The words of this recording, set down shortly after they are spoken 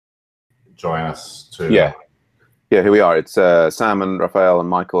join us too. Yeah. Yeah, here we are. It's Sam and Raphael and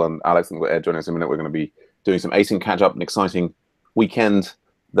Michael and Alex and Ed joining us in a minute. We're going to be doing some Async catch-up, an exciting weekend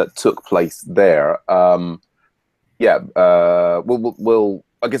that took place there. Yeah, we'll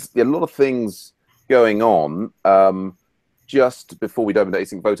I guess a lot of things going on. Just before we dive into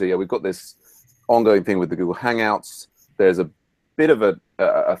Async Voter, yeah, we've got this ongoing thing with the Google Hangouts. There's a bit of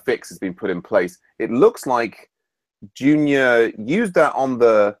a fix that's been put in place. It looks like Junior used that on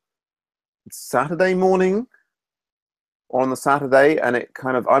the Saturday morning or on the Saturday, and it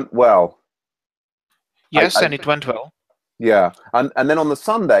kind of well. Yes, and it went well. Yeah, and then on the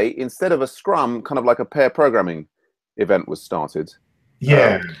Sunday, instead of a Scrum, kind of like a pair programming event was started.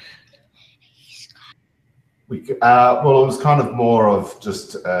 Yeah. Well, it was kind of more of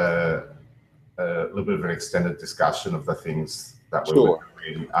just a little bit of an extended discussion of the things that we were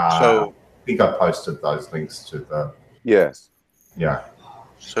doing. So I think I posted those links to the. Yes. Yeah.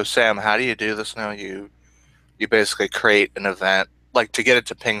 So Sam, how do you do this now? You basically create an event, like to get it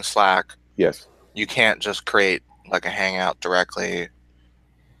to ping Slack. Yes. You can't just create like a Hangout directly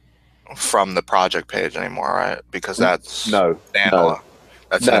from the project page anymore, right? Because that's standalone.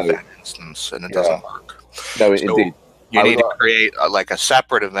 That's an event instance, and it doesn't work. No, so indeed. You need to create like a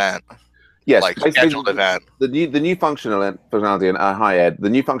separate event. Yes, like scheduled event. The new functionality, and hi Ed, the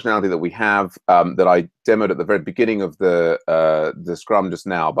new functionality that we have that I demoed at the very beginning of the Scrum just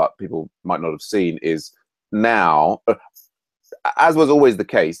now, but people might not have seen, is now, as was always the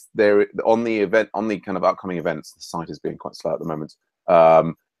case, there on the kind of upcoming events, the site is being quite slow at the moment.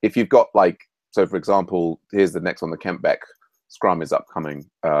 If you've got so for example, here's the next one, the Kent Beck Scrum is upcoming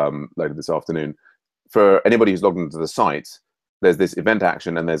later this afternoon. For anybody who's logged into the site, there's this event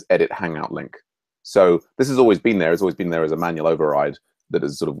action and there's edit Hangout link. So this has always been there. It's always been there as a manual override that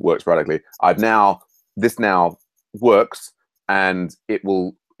has sort of worked sporadically. This now works, and it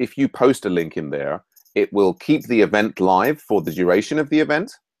will, if you post a link in there, it will keep the event live for the duration of the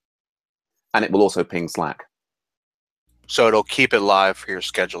event, and it will also ping Slack. So it'll keep it live for your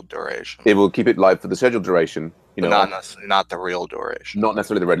scheduled duration. It will keep it live for the scheduled duration. You know, not the real duration. Not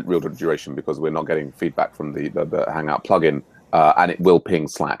necessarily the real duration, because we're not getting feedback from the Hangout plugin, and it will ping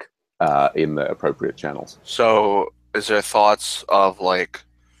Slack in the appropriate channels. So is there thoughts of like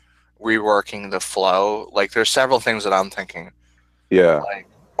reworking the flow? Like there's several things that I'm thinking. Yeah. Like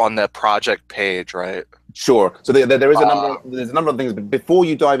on the project page, right? Sure. So there is there's a number of things, but before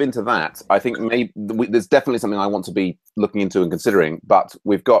you dive into that, I think there's definitely something I want to be looking into and considering. But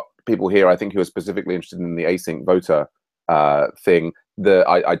we've got people here, I think, who are specifically interested in the async voter thing.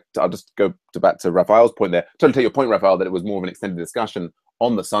 I'll just go back to Raphael's point there. Totally take your point, Raphael, that it was more of an extended discussion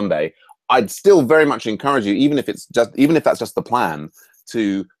on the Sunday. I'd still very much encourage you, even if that's just the plan,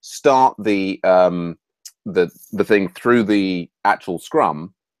 to start the thing through the actual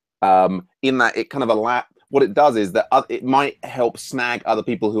Scrum. In that it kind of what it does is that it might help snag other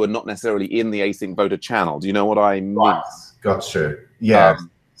people who are not necessarily in the async voter channel. Do you know what I mean? Right. Gotcha. Yeah.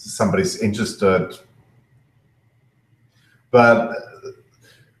 Somebody's interested, but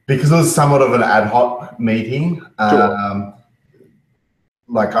because it was somewhat of an ad hoc meeting,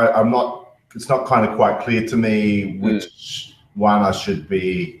 like I'm not. It's not kind of quite clear to me which one I should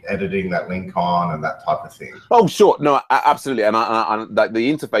be editing that link on and that type of thing. Oh, sure. No, absolutely. And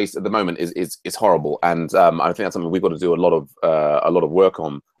the interface at the moment is horrible, and I think that's something we've got to do a lot of work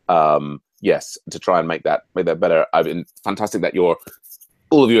on. Yes, to try and make that better. I mean, fantastic that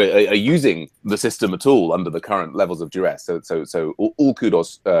all of you are using the system at all under the current levels of duress. So all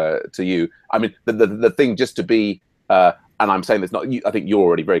kudos to you. I mean, the thing just to be, and I'm saying this I think you're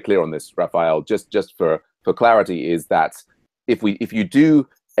already very clear on this, Raphael. Just for clarity, is that if you do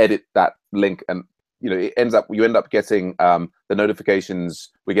edit that link and you end up getting the notifications.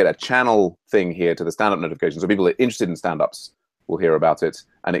 We get a channel thing here to the stand-up notifications. So people that are interested in stand-ups will hear about it,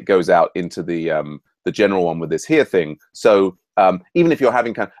 and it goes out into the general one with this here thing. So even if you're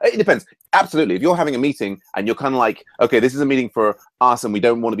having it depends. Absolutely, if you're having a meeting and you're kind of like, okay, this is a meeting for us, and we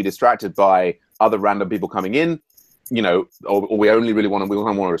don't want to be distracted by other random people coming in, or we only really want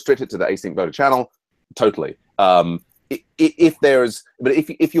to restrict it to the async voter channel. Totally.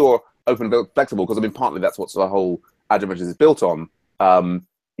 If you're open and flexible, because I mean, partly that's what the whole Agile Ventures is built on.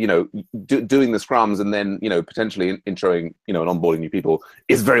 Doing the scrums and then potentially introing and onboarding new people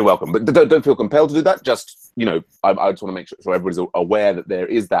is very welcome. But don't feel compelled to do that. Just I just want to make sure everybody's aware that there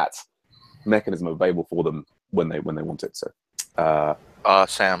is that mechanism available for them when they want it. So,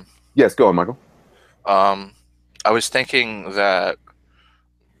 Sam. Yes, go on, Michael. I was thinking that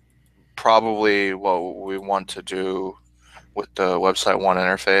probably what we want to do with the website one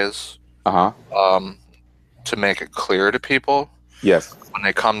interface, to make it clear to people, Yes. When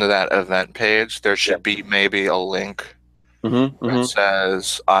they come to that event page, there should be maybe a link that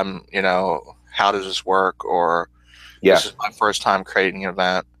says, how does this work? Or this is my first time creating an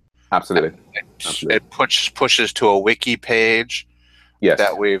event. Absolutely. It pushes to a wiki page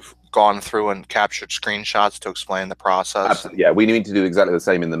that we've gone through and captured screenshots to explain the process. Absolutely. Yeah, we need to do exactly the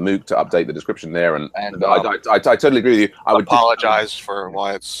same in the MOOC to update the description there. And I totally agree with you. I would apologize for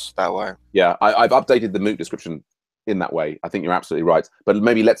why it's that way. Yeah, I've updated the MOOC description in that way. I think you're absolutely right. But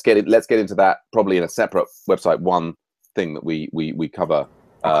maybe let's get into that probably in a separate website one thing that we cover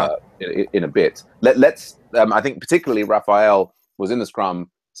in a bit. Let's I think particularly Raphael was in the Scrum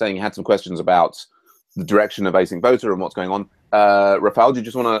saying he had some questions about the direction of Async Voter and what's going on. Raphael, do you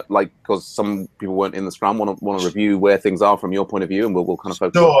just want to, because some people weren't in the Scrum, want to review where things are from your point of view, and we'll kind of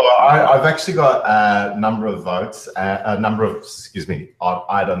focus. Sure. I've actually got a number of votes, a number of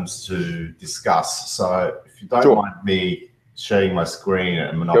items to discuss. So if you don't mind me sharing my screen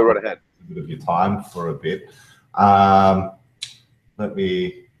and go right ahead. A bit of your time for a bit. Let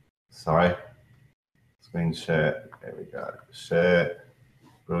me. Sorry. Screen share. There we go. Share.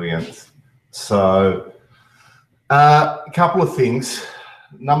 Brilliant. So. A couple of things.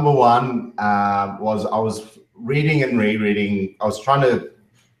 Number one was I was reading and rereading. I was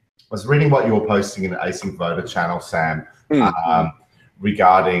reading what you were posting in the Async Voter channel, Sam,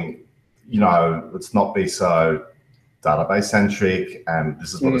 regarding, let's not be so database centric, and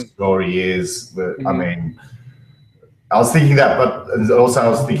this is what a story is. I mean, I was thinking that, but also I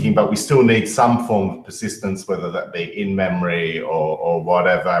was thinking, but we still need some form of persistence, whether that be in memory or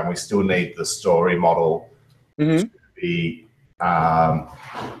whatever, and we still need the story model. To be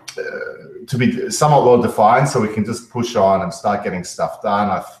somewhat well defined, so we can just push on and start getting stuff done.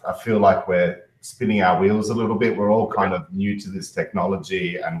 I feel like we're spinning our wheels a little bit. We're all kind of new to this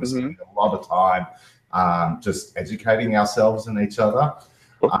technology, and we're spending a lot of time just educating ourselves and each other.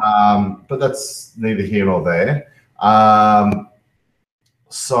 But that's neither here nor there.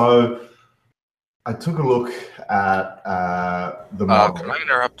 So I took a look at the model. Can I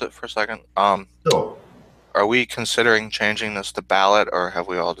interrupt it for a second? Sure. Are we considering changing this to ballot, or have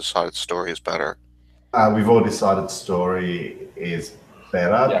we all decided story is better? We've all decided story is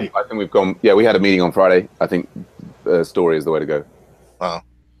better. Yeah, I think we've gone. Yeah, we had a meeting on Friday. I think story is the way to go. Wow.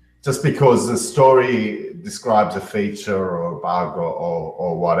 Just because the story describes a feature or a bug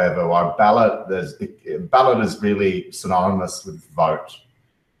or whatever, while ballot is really synonymous with vote.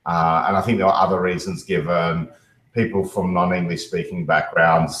 And I think there are other reasons given. People from non-English speaking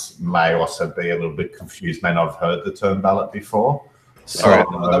backgrounds may also be a little bit confused, may not have heard the term ballot before. So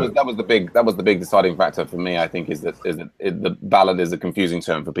that was the big deciding factor for me. I think is that the ballot is a confusing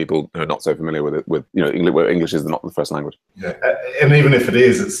term for people who are not so familiar with it. Where English is not the first language. Yeah, and even if it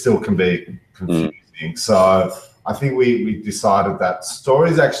is, it still can be confusing. So I think we decided that story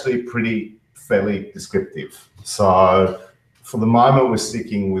is actually fairly descriptive. So for the moment, we're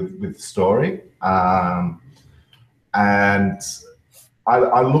sticking with story. And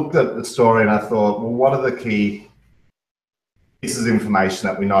I looked at the story and I thought, well, what are the key pieces of information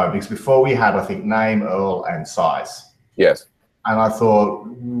that we know? Because before we had, I think, name, URL, and size. Yes. And I thought,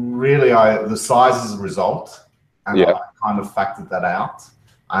 really, the size is a result. And I kind of factored that out.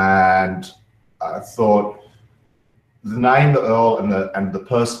 And I thought the name, the URL, and the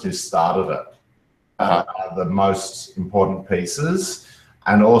person who started it are the most important pieces.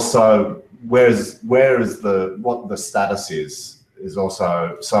 And also, what the status is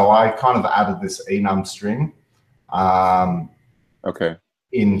also. So I kind of added this enum string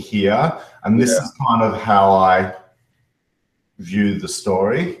in here, and this is kind of how I view the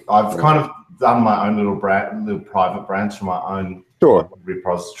story. I've kind of done my own little private branch for my own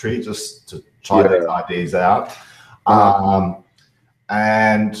repository just to try these ideas out.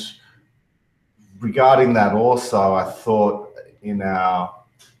 And regarding that also, I thought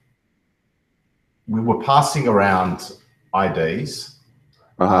we were passing around IDs.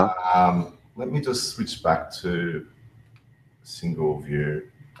 Let me just switch back to single view.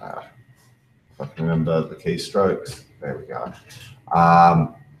 If I can remember the keystrokes. There we go.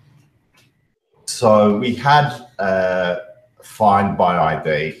 So we had find by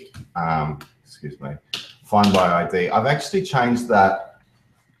ID. Find by ID. I've actually changed that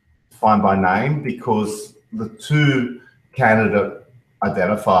find by name because the two candidate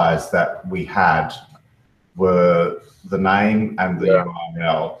identifiers that we had were the name and the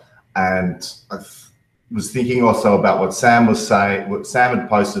URL. And I was thinking also about what Sam was saying. Sam had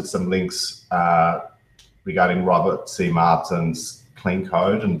posted some links regarding Robert C. Martin's clean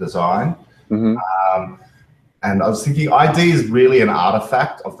code and design. And I was thinking ID is really an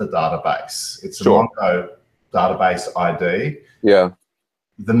artifact of the database. It's a Mongo database ID. Yeah.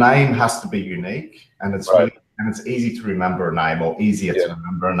 The name has to be unique, and it's really, and it's easy to remember a name, or easier to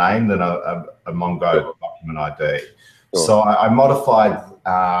remember a name than a Mongo document ID. So I modified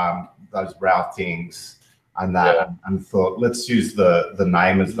those routings and that, and thought, let's use the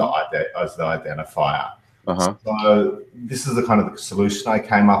name as the identifier. So this is the kind of the solution I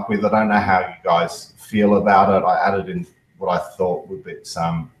came up with. I don't know how you guys feel about it. I added in what I thought would be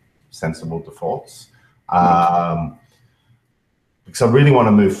some sensible defaults. Because I really want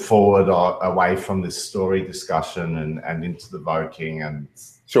to move forward away from this story discussion and into the voting and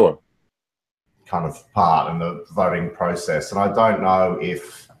kind of part and the voting process. And I don't know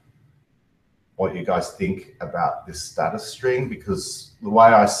what you guys think about this status string, because the way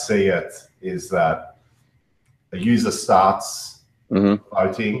I see it is that a user starts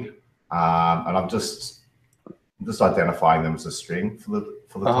voting, and I'm just identifying them as a string for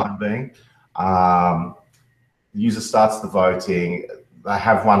the time being. The user starts the voting. They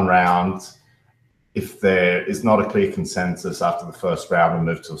have one round. If there is not a clear consensus after the first round, we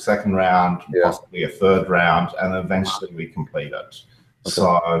move to a second round, possibly a third round, and eventually we complete it.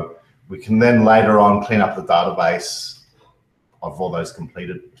 So we can then later on clean up the database of all those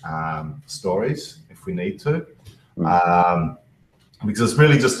completed stories if we need to. Because it's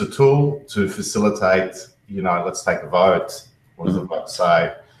really just a tool to facilitate, let's take a vote. What does the vote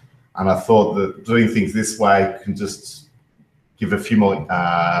say? And I thought that doing things this way can just give a few more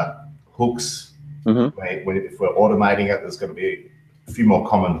hooks. If we're automating it, there's going to be a few more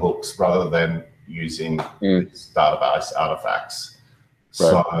common hooks rather than using these database artifacts.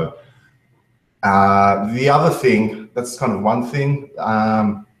 So the other thing, that's kind of one thing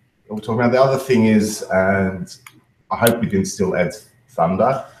we're talking about. The other thing is, and I hope we didn't steal Ed's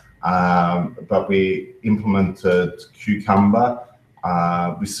thunder, but we implemented Cucumber.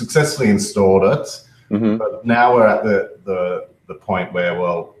 We successfully installed it, but now we're at the point where,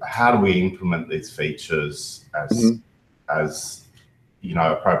 well, how do we implement these features as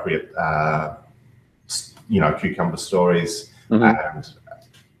appropriate, Cucumber stories, and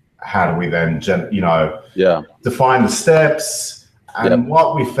how do we then, define the steps? And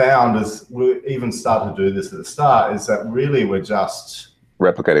what we found is, we even started to do this at the start, is that really we're just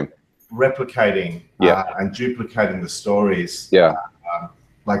replicating and duplicating the stories.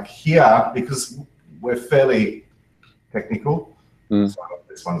 Like here, because we're fairly technical, so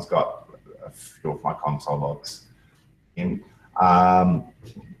this one's got a few of my console logs in.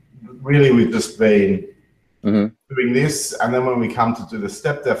 Really, we've just been doing this, and then when we come to do the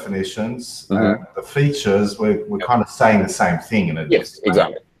step definitions, the features, we're kind of saying the same thing. In a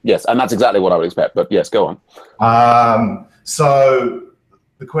exactly. Yes, and that's exactly what I would expect. But yes, go on. So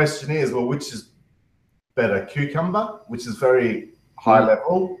the question is, well, which is better, Cucumber, which is very high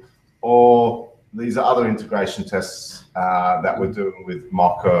level, or these are other integration tests that we're doing with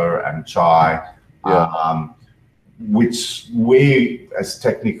Mocha and Chai, which we, as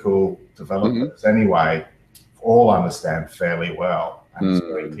technical developers anyway, all understand fairly well, and it's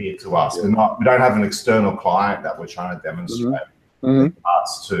very clear to us. We don't have an external client that we're trying to demonstrate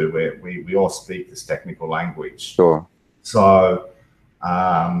parts to, where we all speak this technical language. So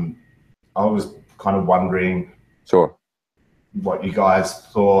I was kind of wondering what you guys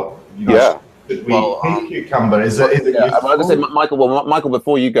thought. Should we pick Cucumber? Is it useful? I was going to say, Michael. Well, Michael,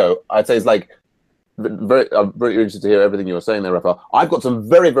 before you go, I'd say it's like I'm very interested to hear everything you were saying there, Raphael. I've got some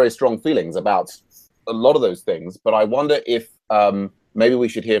very, very strong feelings about a lot of those things, but I wonder if maybe we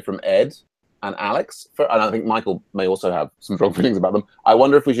should hear from Ed and Alex, and I think Michael may also have some strong feelings about them. I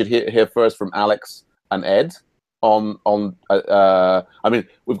wonder if we should hear first from Alex and Ed on. I mean,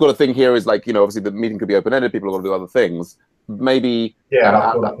 we've got a thing here is like, obviously the meeting could be open-ended. People are going to do other things. Maybe. Yeah,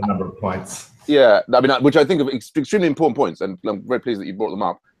 I've put up a number of points. Yeah, I mean, which I think are extremely important points, and I'm very pleased that you brought them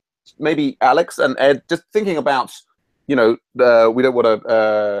up. Maybe Alex and Ed, just thinking about, we don't want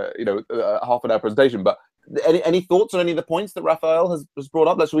to, half an hour presentation, but any thoughts on any of the points that Raphael has brought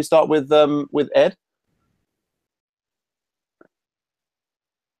up? Shall we start with Ed?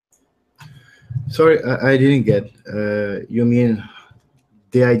 Sorry, I didn't get. You mean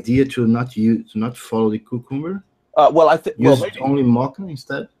the idea to not follow the Cucumber? Well, I think use only Mocha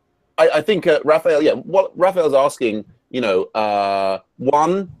instead. I think Raphael. Yeah, what Raphael's asking,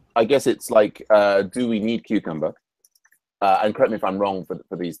 one, I guess it's like, do we need Cucumber? And correct me if I'm wrong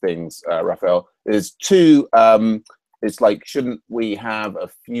for these things, Raphael. Is two, it's like, shouldn't we have a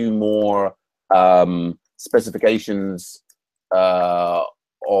few more specifications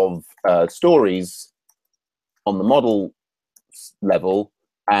of stories on the model level?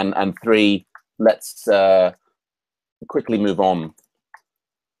 And three, let's quickly move on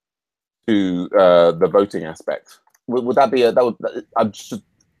to the voting aspect. Would that be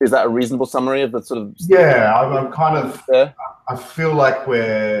is that a reasonable summary of the sort of? Yeah, I'm kind of. I feel like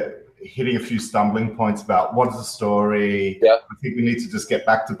we're hitting a few stumbling points about what is the story. Yeah. I think we need to just get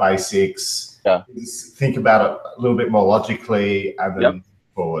back to basics. Yeah. Just think about it a little bit more logically and then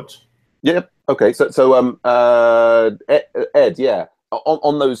forward. Yep. Okay. So Ed, yeah,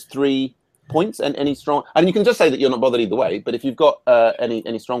 on those 3 points, and any strong, and you can just say that you're not bothered either way, but if you've got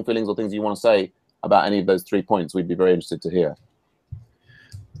any strong feelings or things you want to say about any of those 3 points, we'd be very interested to hear.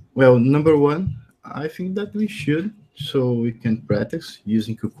 Well, number 1, I think that we should, so we can practice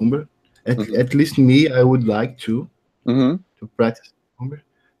using Cucumber. At least me, I would like to practice Cucumber.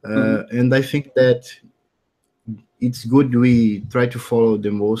 And I think that it's good we try to follow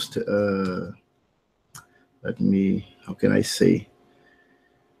the most, how can I say?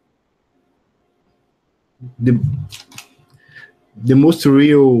 The most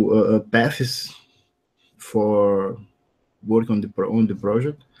real paths for work on the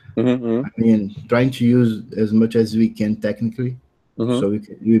project. I mean, trying to use as much as we can technically, so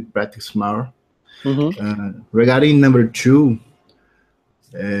we practice more. Regarding number 2,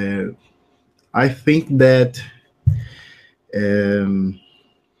 I think that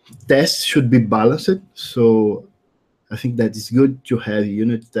tests should be balanced. So I think that it's good to have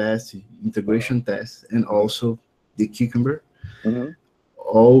unit tests, integration tests, and also the Cucumber,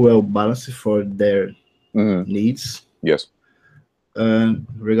 all well balanced for their needs. Yes.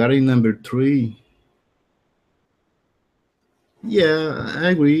 Regarding number 3, yeah, I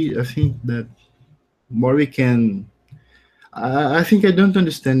agree. I think that more we can. I think I don't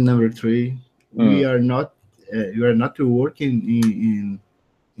understand number 3. We are not working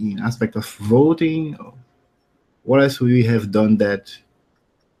in aspect of voting. What else we have done that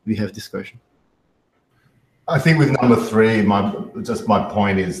we have discussion? I think with number 3, my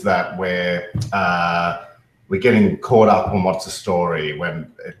point is that we're getting caught up on what's the story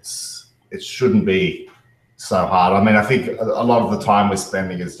when it shouldn't be so hard. I mean, I think a lot of the time we're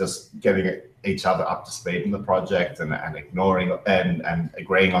spending is just getting each other up to speed in the project and ignoring and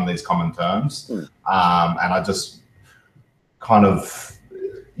agreeing on these common terms. And I just kind of,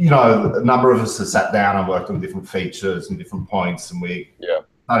 a number of us have sat down and worked on different features and different points, and we're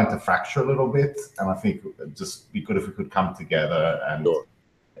starting to fracture a little bit. And I think it'd just be good if we could come together and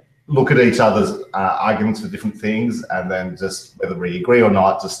look at each other's arguments for different things, and then just, whether we agree or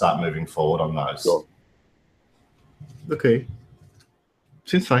not, just start moving forward on those. Okay.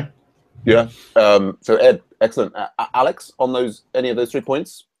 Seems fine. Yeah. So Ed, excellent. Alex, on any of those 3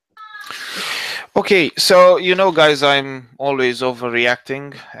 points? Okay, so guys, I'm always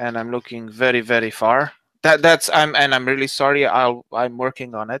overreacting, and I'm looking very, very far. I'm really sorry. I'm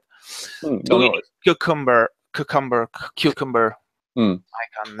working on it. Cucumber. I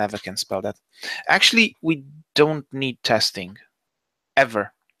never can spell that. Actually, we don't need testing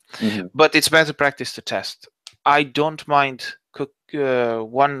ever, but it's better practice to test. I don't mind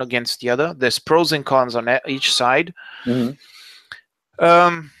one against the other. There's pros and cons on each side.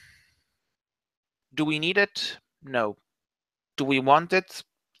 Do we need it? No. Do we want it?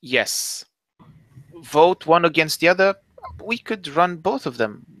 Yes. Vote one against the other? We could run both of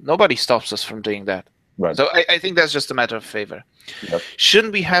them. Nobody stops us from doing that. Right. So I think that's just a matter of favor. Yep.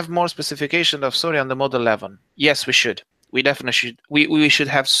 Shouldn't we have more specification of story on the model 11? Yes, we should. We definitely should. We should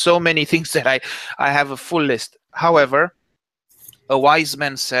have so many things that I have a full list. However, a wise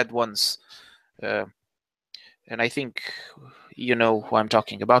man said once, and I think you know who I'm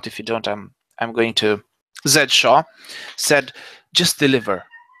talking about. If you don't, I'm going to. Zed Shaw said, just deliver.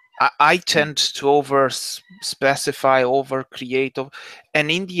 I tend to over-specify, over-create, and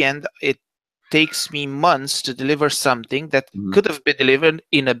in the end, it takes me months to deliver something that could have been delivered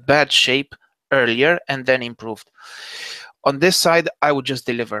in a bad shape earlier and then improved. On this side, I would just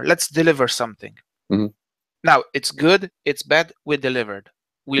deliver. Let's deliver something. Now, it's good, it's bad, we delivered.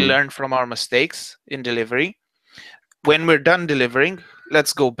 We learn from our mistakes in delivery. When we're done delivering,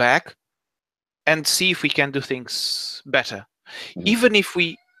 let's go back and see if we can do things better. Even if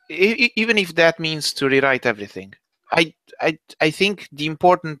that means to rewrite everything. I think the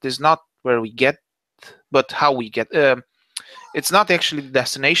important is not where we get, but how we get. It's not actually the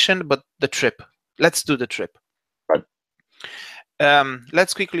destination, but the trip. Let's do the trip. Right.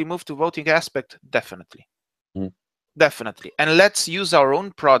 Let's quickly move to voting aspect. Definitely. Definitely. And let's use our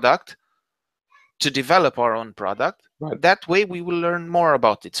own product to develop our own product. Right. That way we will learn more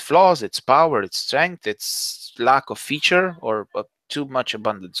about its flaws, its power, its strength, its lack of feature, or too much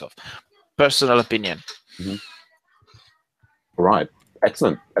abundance of. Personal opinion. All right.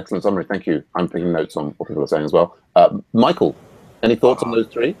 Excellent. Excellent summary. Thank you. I'm taking notes on what people are saying as well. Michael, any thoughts on those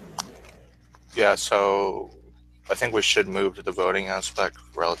 3? Yeah, so I think we should move to the voting aspect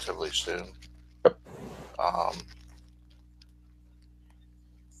relatively soon.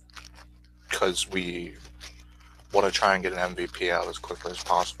 Because we want to try and get an MVP out as quickly as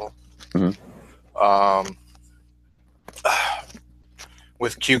possible.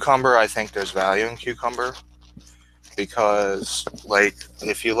 With Cucumber, I think there's value in Cucumber because, like,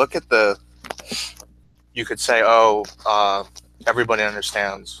 if you look at you could say, oh, everybody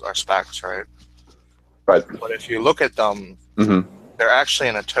understands our specs, right? Right. But if you look at them, they're actually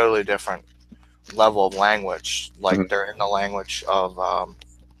in a totally different level of language. Like, they're in the language of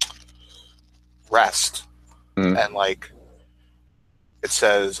REST. And, like, it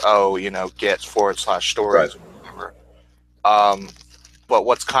says, oh, you know, get/stories or whatever. But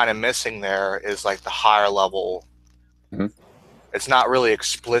what's kind of missing there is, like, the higher level. It's not really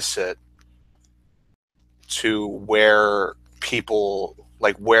explicit to where people,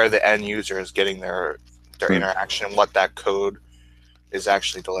 like, where the end user is getting their interaction and what that code is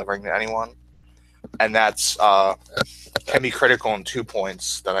actually delivering to anyone. And that's can be critical in 2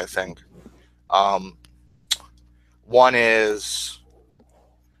 points that I think. One is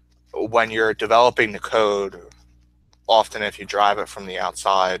when you're developing the code, often if you drive it from the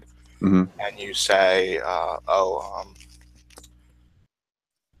outside and you say,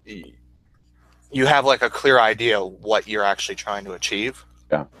 you have like a clear idea of what you're actually trying to achieve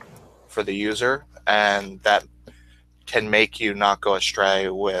for the user, and that can make you not go astray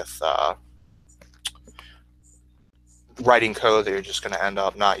with writing code that you're just going to end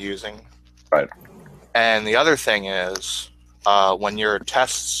up not using. Right. And the other thing is when your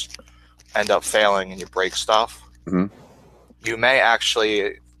tests end up failing and you break stuff, you may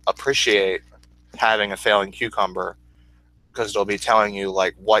actually appreciate having a failing Cucumber because they'll be telling you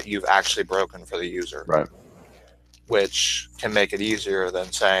like what you've actually broken for the user. Right. Which can make it easier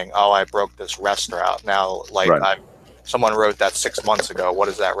than saying, oh, I broke this REST route. Now, like, someone wrote that 6 months ago. What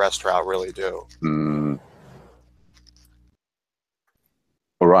does that REST route really do?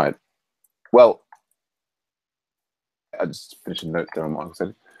 All right. Well, I just finished a note there on what I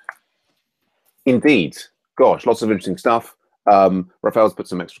said. Indeed. Gosh, lots of interesting stuff. Raphael's put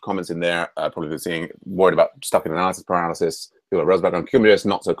some extra comments in there, probably worried about stuck in analysis paralysis. People at Rails background. Kubernetes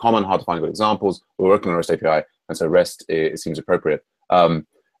not so common, hard to find good examples. We're working on a REST API, and so REST it seems appropriate.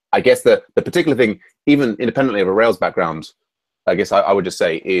 I guess the particular thing, even independently of a Rails background, I guess I would just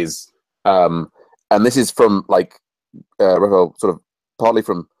say is, and this is from like Raphael, sort of partly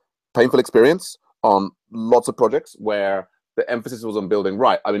from painful experience on lots of projects where the emphasis was on building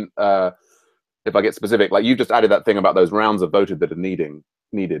right. I mean, if I get specific, like you just added that thing about those rounds of voted that are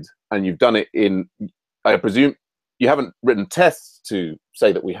needed, and you've done it in, I presume, you haven't written tests to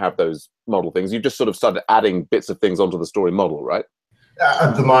say that we have those model things. You've just sort of started adding bits of things onto the story model, right?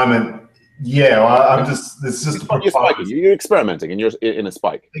 At the moment, yeah. I'm just, it's just you're experimenting, and you're in a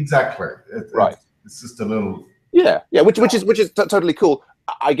spike. Exactly. Right. It's just a little. Yeah, which is totally cool.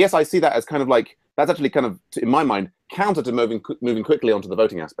 I guess I see that as kind of like, that's actually kind of, in my mind, counter to moving quickly onto the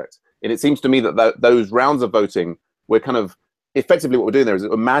voting aspect. And it seems to me that those rounds of voting, we're kind of, effectively what we're doing there is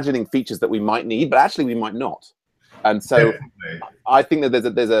imagining features that we might need, but actually we might not. And so I think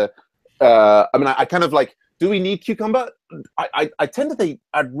that there's a I mean, I kind of like, do we need Cucumber? I tend to think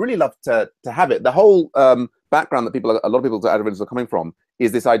I'd really love to have it. The whole background that a lot of people at Advent are coming from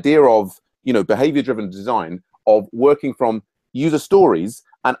is this idea of, you know, behavior-driven design, of working from user stories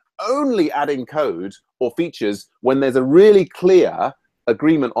and only adding code or features when there's a really clear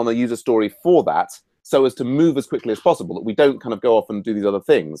agreement on the user story for that, so as to move as quickly as possible, that we don't kind of go off and do these other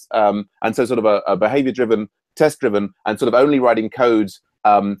things. And so sort of a behavior-driven, test-driven, and sort of only writing codes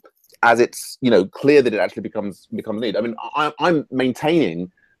as it's, you know, clear that it actually becomes need. I mean, I'm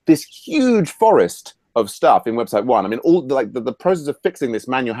maintaining this huge forest of stuff in website 1. I mean, all the process of fixing this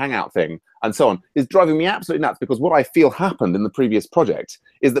manual hangout thing and so on is driving me absolutely nuts, because what I feel happened in the previous project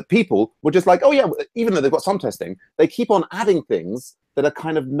is that people were just like, oh yeah, even though they've got some testing, they keep on adding things that are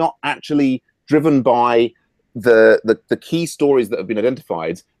kind of not actually driven by the key stories that have been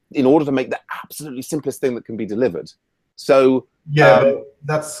identified in order to make the absolutely simplest thing that can be delivered. So yeah,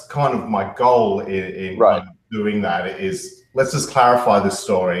 that's kind of my goal in kind of doing that, is let's just clarify the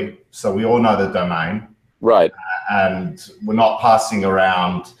story so we all know the domain. Right. And we're not passing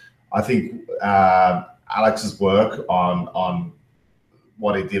around, I think, Alex's work on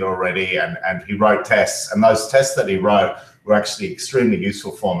what he did already, and he wrote tests, and those tests that he wrote were actually extremely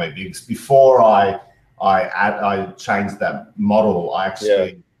useful for me, because before I changed that model, I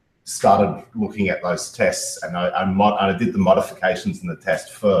actually started looking at those tests, and I did the modifications in the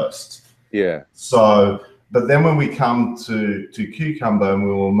test first. Yeah. So But then when we come to Cucumber and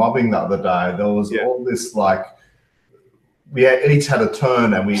we were mobbing the other day, there was all this like, we each had a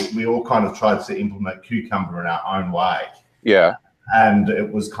turn and we all kind of tried to implement Cucumber in our own way. Yeah. And it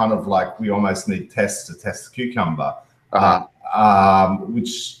was kind of like we almost need tests to test Cucumber,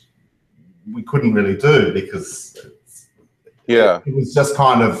 which we couldn't really do because it was just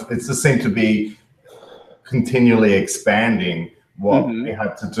kind of, it just seemed to be continually expanding what we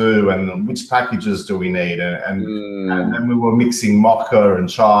had to do and which packages do we need. And then we were mixing Mocha and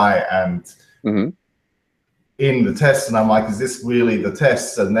Chai and in the test, and I'm like, is this really the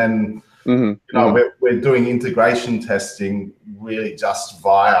test? And then you know, we're doing integration testing really just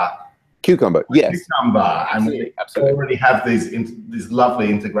via Cucumber. Yes, Cucumber, and we already have these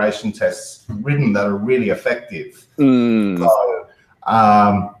lovely integration tests written that are really effective. So,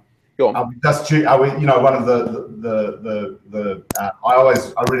 go on. are we, you know, one of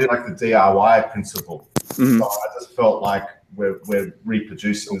I really like the DIY principle. So I just felt like we're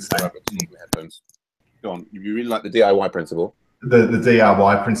reproducing the same thing. Go on. You really like the DIY principle? The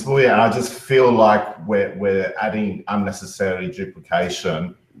DIY principle, yeah. And I just feel like we're adding unnecessary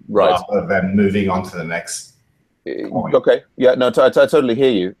duplication rather than moving on to the next point. Okay. Yeah. No. I totally hear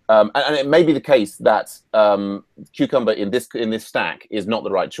you. And it may be the case that Cucumber in this stack is not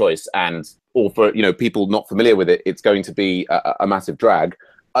the right choice, or for people not familiar with it, it's going to be a massive drag.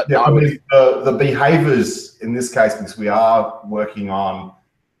 Yeah. I mean, the behaviors in this case, because we are working on.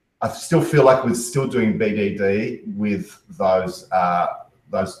 I still feel like we're still doing BDD with those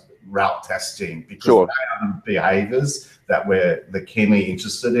route testing because they are behaviors that we're keenly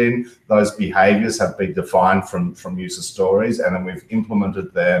interested in. Those behaviors have been defined from user stories, and then we've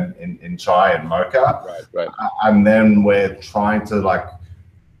implemented them in Chai and Mocha. Right. And then we're trying to like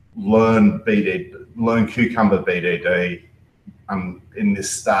learn Cucumber BDD in this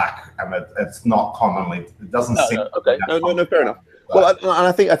stack, and it's not commonly. It doesn't seem. Okay. No. Fair enough. Well, and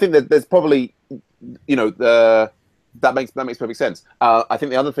I think that there's probably, that makes perfect sense. I think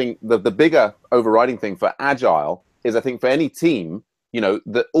the other thing, the bigger overriding thing for Agile is, I think for any team,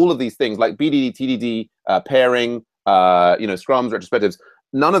 that all of these things like BDD, TDD, pairing, scrums, retrospectives,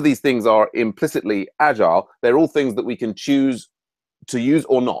 none of these things are implicitly Agile. They're all things that we can choose to use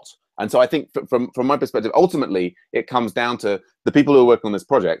or not. And so I think from my perspective, ultimately, it comes down to the people who are working on this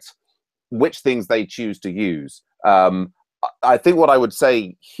project, which things they choose to use. I think what I would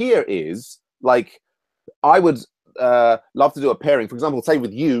say here is, like, I would love to do a pairing, for example, say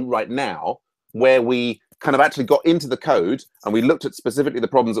with you right now, where we kind of actually got into the code and we looked at specifically the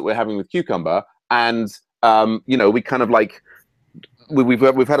problems that we're having with Cucumber, and we kind of like we've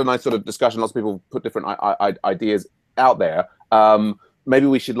had a nice sort of discussion. Lots of people put different ideas out there. Maybe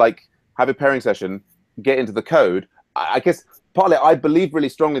we should like have a pairing session, get into the code. I guess partly I believe really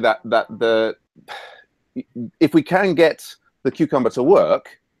strongly that if we can get the Cucumber to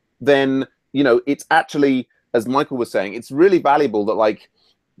work, then it's actually, as Michael was saying, it's really valuable that, like,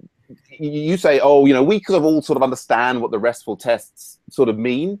 you say, we could have all sort of understand what the RESTful tests sort of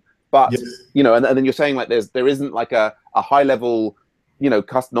mean, but and then you're saying like there isn't like a high level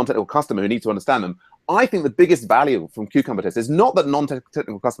non-technical customer who needs to understand them. I think the biggest value from Cucumber tests is not that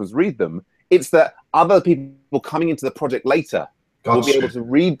non-technical customers read them; it's that other people coming into the project later will be able to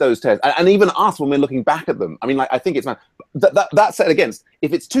read those tests, and even us when we're looking back at them. I mean, like, I think it's that set against,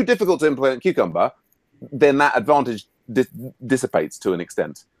 if it's too difficult to implement Cucumber, then that advantage dissipates to an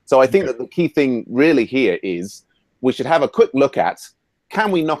extent. So I think that the key thing really here is we should have a quick look at, can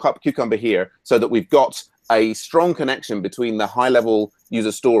we knock up Cucumber here so that we've got a strong connection between the high-level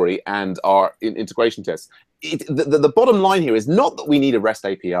user story and our integration tests. The bottom line here is not that we need a REST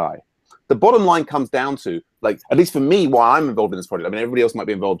API. The bottom line comes down to, like, at least for me, why I'm involved in this project, I mean, everybody else might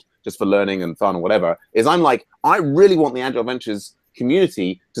be involved just for learning and fun or whatever, is I'm like, I really want the Agile Ventures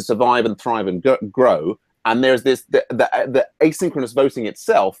community to survive and thrive and grow. And there's this, the asynchronous voting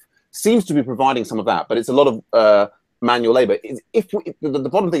itself seems to be providing some of that, but it's a lot of manual labor. The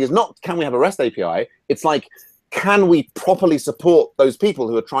bottom thing is not, can we have a REST API? It's like, can we properly support those people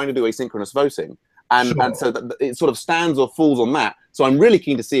who are trying to do asynchronous voting? And so that it sort of stands or falls on that. So I'm really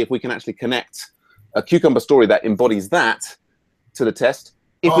keen to see if we can actually connect a Cucumber story that embodies that to the test.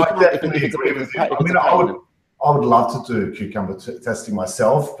 I would love to do Cucumber testing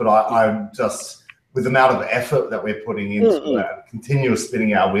myself, but I'm just, with the amount of effort that we're putting into it, continuous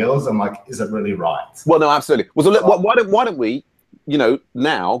spinning our wheels, I'm like, is it really right? Well, no, absolutely. Well, so why don't we,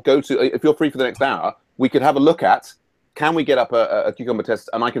 now go to, if you're free for the next hour, we could have a look at, can we get up a Cucumber test?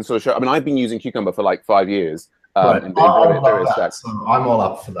 And I can sort of show, I mean, I've been using Cucumber for like 5 years. Right. I'm all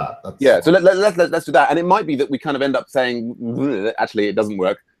up for that. Yeah, so let's do that. And it might be that we kind of end up saying, actually, it doesn't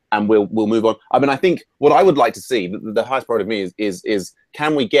work. and we'll move on. I mean, I think what I would like to see, the highest priority of me is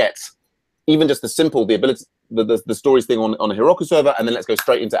can we get even just the ability, the stories thing on a Heroku server, and then let's go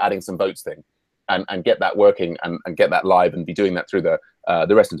straight into adding some votes thing, and get that working and get that live and be doing that through the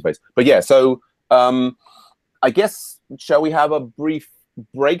REST interface. But yeah, so I guess shall we have a brief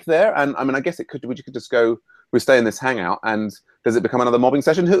break there? And I mean, I guess we could just go. We stay in this hangout, and does it become another mobbing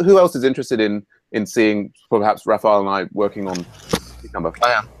session? Who else is interested in seeing perhaps Raphael and I working on Cucumber?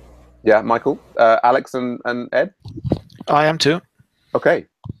 I am. Yeah, Michael, Alex, and Ed. I am too. Okay,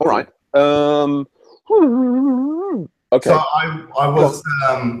 all right. Okay. So I was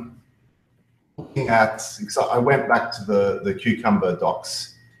looking at. So I went back to the Cucumber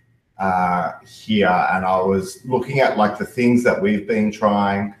docs here, and I was looking at like the things that we've been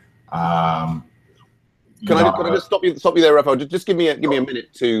trying. Can I just stop you there, Raphael? Just give me a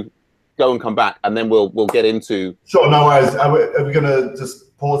minute to go and come back, and then we'll get into. Sure, no worries. Are we going to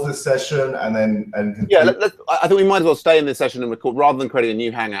just pause this session and then continue? Yeah, I think we might as well stay in this session and record rather than creating a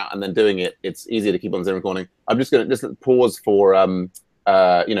new hangout and then doing it. It's easier to keep on Zoom recording. I'm just going to pause for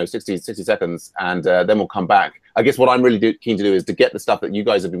 60 seconds, and then we'll come back. I guess what I'm really keen to do is to get the stuff that you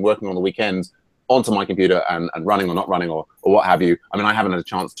guys have been working on the weekends onto my computer and running or not running or what have you. I mean, I haven't had a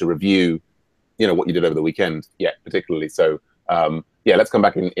chance to review what you did over the weekend yet, particularly. So yeah, let's come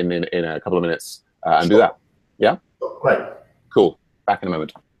back in a couple of minutes and do that. Yeah? Great. Cool. Back in a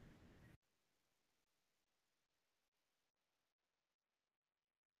moment.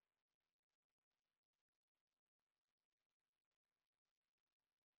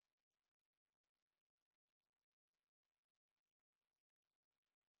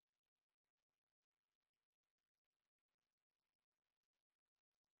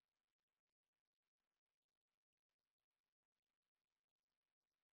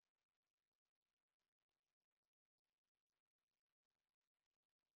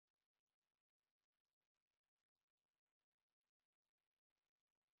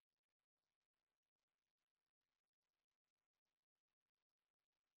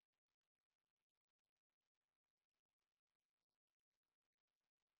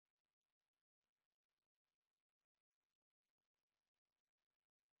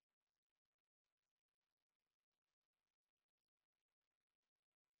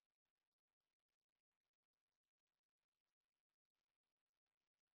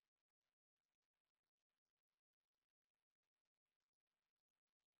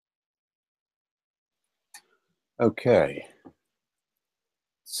 Okay.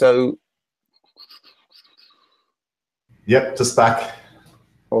 So. Yep, just back.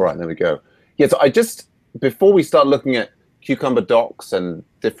 All right, there we go. Yeah, so before we start looking at Cucumber docs and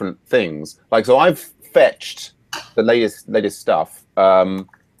different things, so I've fetched the latest stuff. I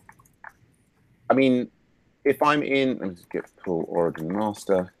mean, if I'm in, let me just get full Origin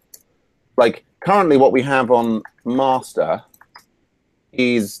master. Currently what we have on master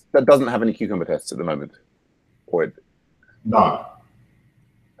that doesn't have any Cucumber tests at the moment. No.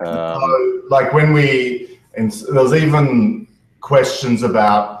 So, when there's even questions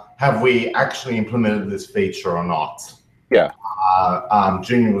about have we actually implemented this feature or not? Yeah.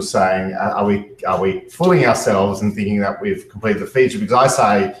 Junior was saying, are we fooling ourselves and thinking that we've completed the feature? Because I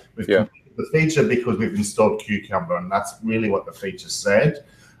say we've completed the feature because we've installed Cucumber, and that's really what the feature said.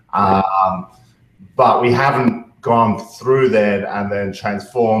 But we haven't gone through there and then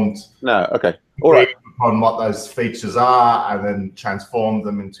transformed. No. Okay. All right. On what those features are, and then transformed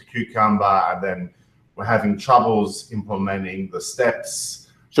them into Cucumber, and then we're having troubles implementing the steps.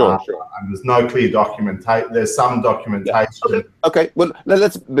 Sure. And there's no clear documentation. There's some documentation. Yeah. Okay. Well,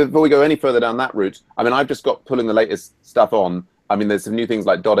 let's before we go any further down that route. I mean, I've just got pulling the latest stuff on. I mean, there's some new things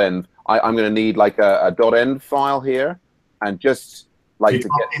like .env. I'm going to need a .env file here, and just to get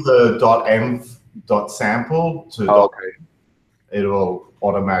the .env sample to. Okay. It will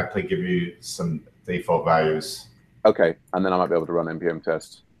automatically give you some default values. Okay, and then I might be able to run npm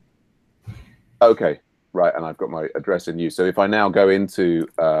test. Okay, right, and I've got my address in use. So if I now go into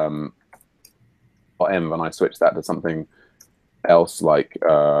 .env and I switch that to something else like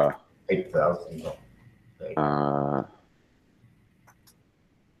 8,000.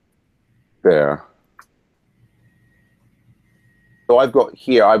 There. So I've got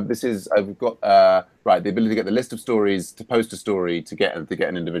here. I've got right, the ability to get the list of stories, to post a story, to get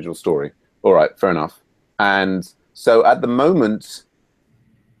an individual story. All right, fair enough. And so at the moment,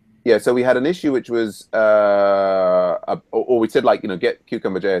 yeah. So we had an issue which was, or we said get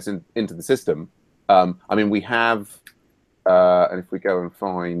Cucumber.js into the system. I mean, we have, and if we go and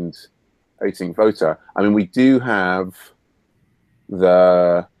find Async voter, I mean, we do have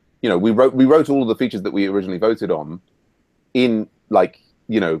we wrote all of the features that we originally voted on in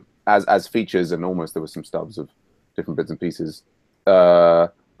you know, as features, and almost there were some stubs of different bits and pieces.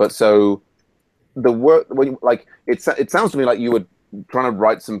 But so the work, when like it sounds to me like you were trying to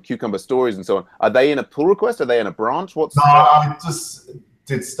write some Cucumber stories and so on. Are they in a pull request? Are they in a branch? What's no? I just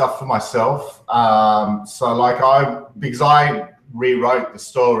did stuff for myself. So like because I rewrote the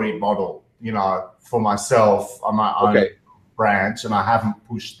story model, you know, for myself on my own branch, and I haven't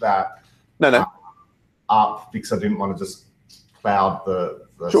pushed that up because I didn't want to just cloud the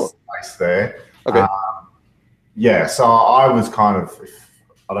space there. Okay. Yeah, so I was kind of,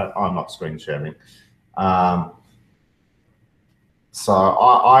 I'm not screen sharing. So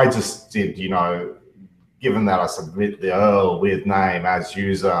I just did, you know, given that I submit the URL with name as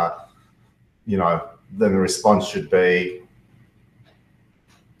user, you know, then the response should be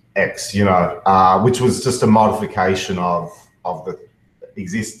X, you know, which was just a modification of the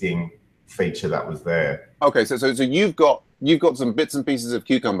existing feature that was there. Okay, so you've got some bits and pieces of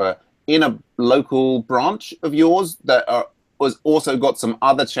Cucumber in a local branch of yours that was also got some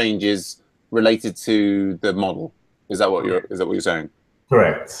other changes related to the model. Is that what you're saying?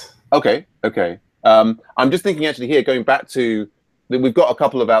 Correct. Okay. I'm just thinking actually here, going back to we've got a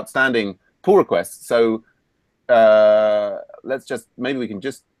couple of outstanding pull requests. So let's just maybe we can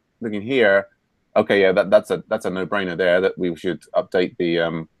just look in here. Okay, yeah, that's a no-brainer there that we should update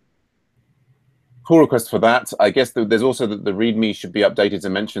the pull request for that. I guess there's also the README should be updated to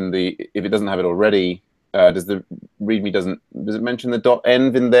mention if it doesn't have it already. Does the README does it mention the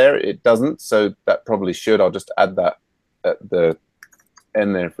 .env in there? It doesn't, so that probably should. I'll just add that at the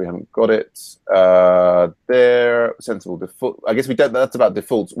end there if we haven't got it. There, sensible default. I guess we don't. That's about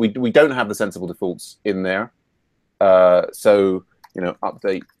defaults. We don't have the sensible defaults in there. So you know,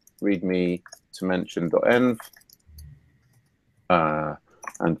 update README to mention .env and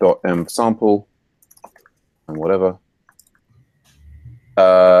 .env sample and whatever.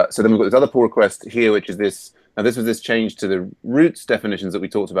 So then we've got this other pull request here, which is this. Now this was this change to the roots definitions that we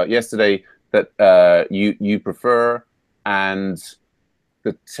talked about yesterday that you prefer, and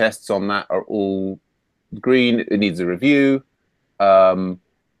the tests on that are all green. It needs a review. I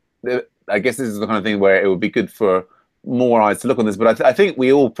guess this is the kind of thing where it would be good for more eyes to look on this, but I think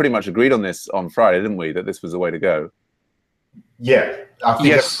we all pretty much agreed on this on Friday, didn't we? That this was the way to go. Yeah.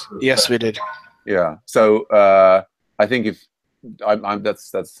 Yes, we did. Yeah. So I think if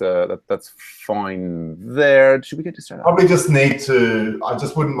that's fine there. Should we get to start? Probably just need to. I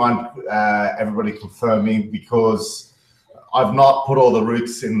just wouldn't mind everybody confirming, because I've not put all the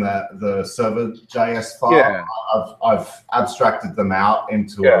roots in the server.js file. Yeah. I've abstracted them out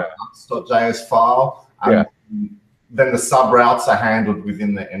into a routes.js file. Then the sub routes are handled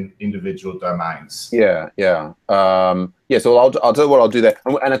within the individual domains. Yeah. So I'll tell you what I'll do there,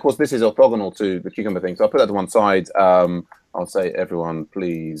 and of course this is orthogonal to the Cucumber thing. So I'll put that to one side. I'll say, everyone,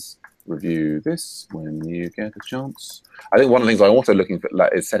 please review this when you get a chance. I think one of the things I'm also looking for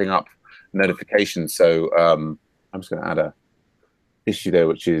is setting up notifications. So I'm just going to add a issue there,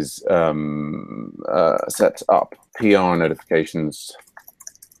 which is set up PR notifications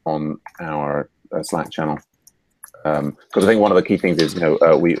on our Slack channel. Because I think one of the key things is,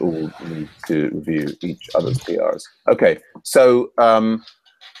 we all need to review each other's PRs. Okay, so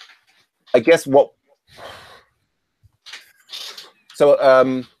I guess what.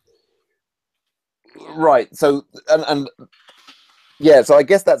 So right. So and yeah. So I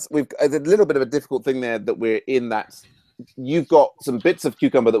guess it's a little bit of a difficult thing there that we're in that. You've got some bits of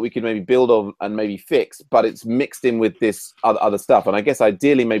Cucumber that we could maybe build on and maybe fix, but it's mixed in with this other stuff. And I guess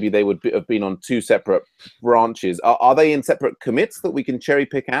ideally maybe they would have been on two separate branches. Are they in separate commits that we can cherry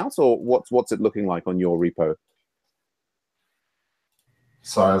pick out, or what's it looking like on your repo?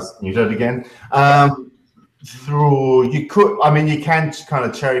 Sorry, I was muted again. You can kind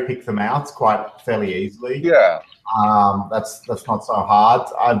of cherry pick them out quite fairly easily. Yeah. That's not so hard.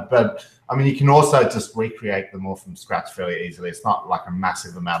 But I mean, you can also just recreate them all from scratch fairly easily. It's not like a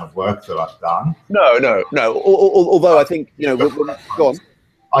massive amount of work that I've done. No. Although I think, go on.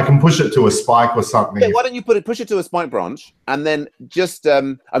 I can push it to a spike or something. Yeah, why don't you push it to a spike branch, and then just,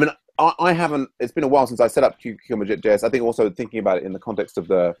 I haven't, it's been a while since I set up Cucumber.js. I think also thinking about it in the context of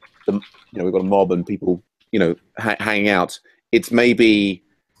the we've got a mob and people, hanging out. It's maybe,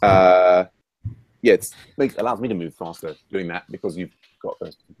 it allows me to move faster doing that because you've got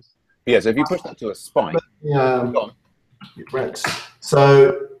those. Yeah, so if you push that to a spike. Right.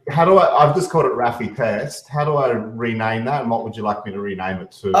 So how do I've just called it Rafi Test. How do I rename that, and what would you like me to rename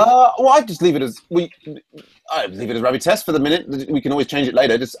it to? Well, I'd just leave it as Rafi Test for the minute. We can always change it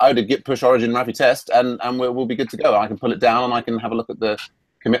later. I would git push origin Rafi Test, and we'll be good to go. I can pull it down, and I can have a look at the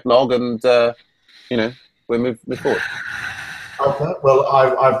commit log, and we'll move forward. Okay. Well,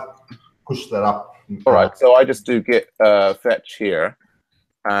 I've pushed that up. All right. So I just do git fetch here,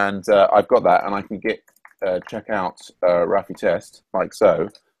 and I've got that, and I can git check out Rafi test like so,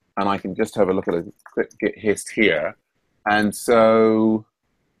 and I can just have a look at a quick git hist here, and so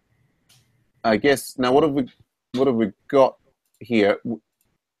I guess now what have we got here?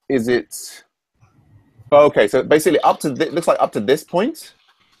 Is it okay? So basically, looks like up to this point.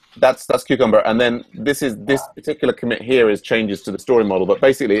 That's Cucumber, and then this particular commit here is changes to the story model. But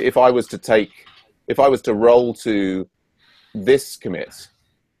basically, if I was to roll to this commit,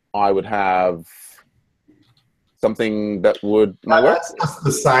 I would have something that would work. That's just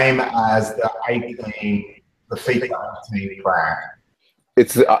the same as the 18, the feature 18 brand.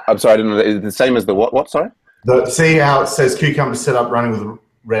 It's I'm sorry, I didn't know. It's the same as the what? Sorry. See how it says Cucumber setup running with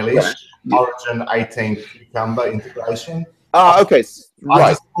Relish, right. Origin 18 Cucumber integration. Ah, okay.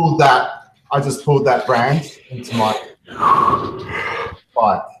 Right. I just pulled that branch into my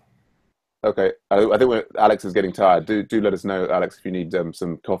bike. Okay. I think Alex is getting tired. Do let us know, Alex, if you need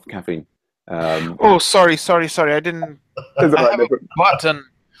some caffeine. Oh, sorry. I didn't. I have a button.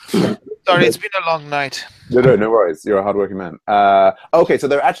 Sorry, it's been a long night. No worries. You're a hardworking man. Okay, so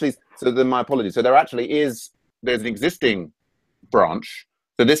then my apologies. So there's an existing branch.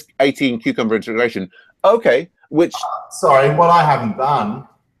 So this 18 Cucumber integration. Okay, which sorry, what I haven't done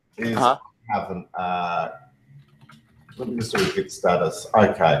is haven't. Let me just do a git status.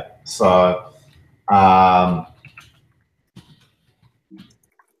 Okay, so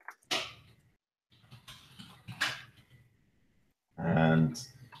and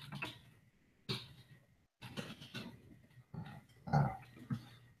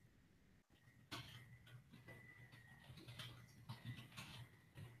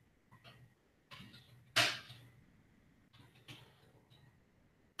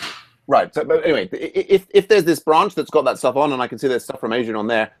right. So, but anyway, if there's this branch that's got that stuff on, and I can see there's stuff from Asian on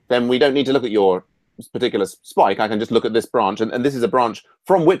there, then we don't need to look at your particular spike. I can just look at this branch, and this is a branch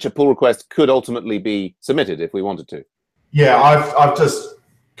from which a pull request could ultimately be submitted if we wanted to. Yeah, I've just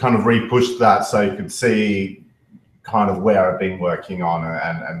kind of repushed that so you could see kind of where I've been working on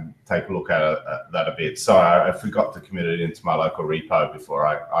and take a look at that a bit. So I forgot to commit it into my local repo before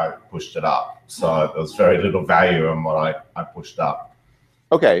I pushed it up. So there was very little value in what I pushed up.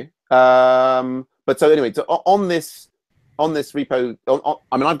 Okay. But so anyway, so on this repo,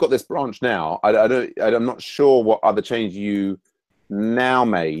 I mean, I've got this branch now. I'm not sure what other change you now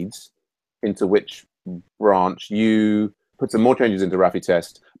made into which branch. You put some more changes into Rafi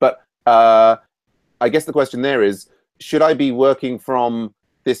test, but I guess the question there is, should I be working from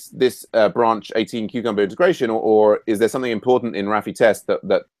this branch 18 Cucumber integration, or is there something important in Rafi test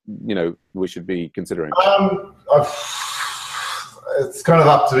that we should be considering? It's kind of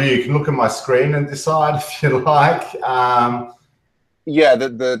up to you. You can look at my screen and decide if you like. Yeah,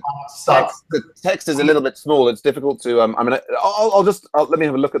 the text is a little bit small. It's difficult to. I mean, let me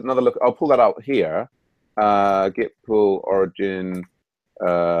have another look. I'll pull that out here. Git pull origin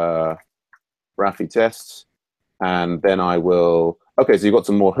Rafi tests, and then I will. Okay, so you've got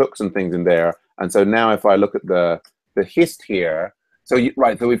some more hooks and things in there. And so now, if I look at the hist here, so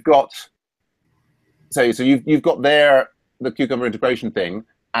we've got. So you've got there the Cucumber integration thing,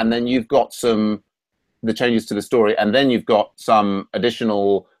 and then you've got the changes to the story, and then you've got some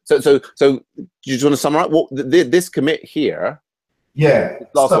additional. So do you just want to summarize this commit here? Yeah,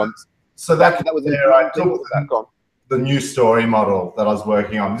 last one. So that was there. I took the new story model that I was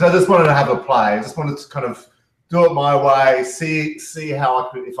working on. So I just wanted to have a play. I just wanted to kind of do it my way, see how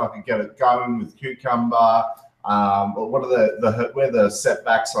if I could get it going with Cucumber. What are where the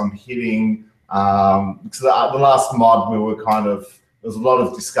setbacks I'm hitting? Because the last mod we were there was a lot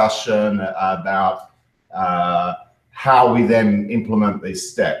of discussion about how we then implement these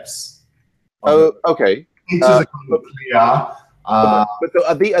steps. Oh, okay. Each is kind of clear.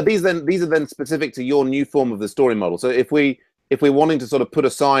 But these are then specific to your new form of the story model. So if we're wanting to sort of put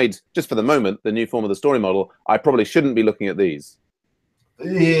aside, just for the moment, the new form of the story model, I probably shouldn't be looking at these.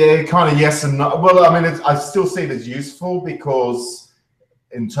 Yeah, kind of yes and no. Well, I mean, I still see it as useful because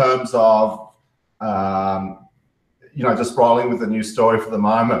in terms of just rolling with the new story for the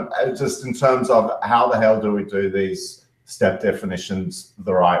moment, just in terms of how the hell do we do these step definitions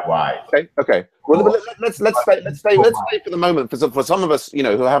the right way? Okay. Well, let's stay for the moment. For some of us, who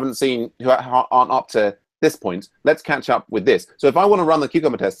aren't up to this point, let's catch up with this. So if I want to run the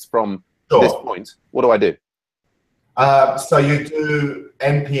Cucumber tests from this point, what do I do? So you do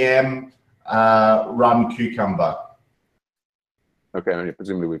npm run Cucumber. Okay,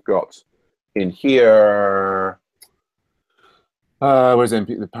 presumably we've got in here. Where's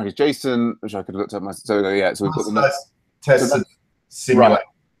the package JSON, which I could have looked at myself. So yeah, so we've got the tested simulate.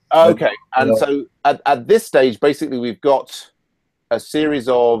 Right. Okay, and so at this stage, basically, we've got a series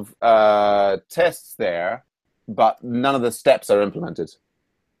of tests there, but none of the steps are implemented.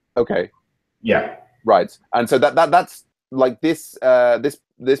 Okay. Yeah. Right, and so that's like this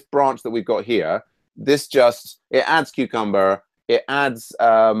this branch that we've got here. This it adds Cucumber. It adds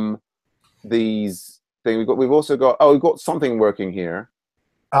these things. We've also got we've got something working here.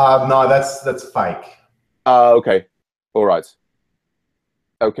 No, that's fake. Okay, all right.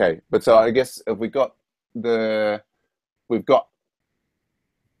 Okay, but so I guess if we've got so we've got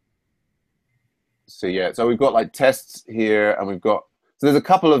like tests here, and we've got there's a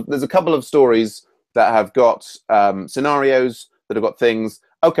couple of stories that have got scenarios that have got things.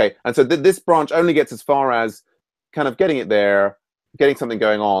 Okay, and so this branch only gets as far as kind of getting it there, getting something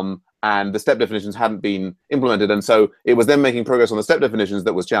going on, and the step definitions hadn't been implemented, and so it was then making progress on the step definitions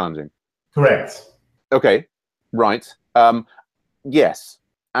that was challenging. Correct. Okay, right. Yes.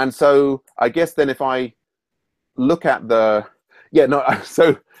 And so I guess then if I look at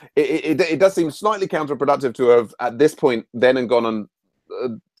so it does seem slightly counterproductive to have at this point then and gone and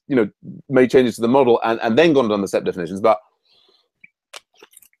made changes to the model and then gone and done the step definitions. But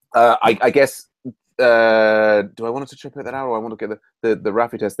I guess do I want to trip that out, or I want to get the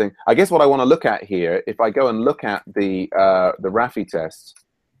Rafi test thing? I guess what I want to look at here, if I go and look at the Rafi test,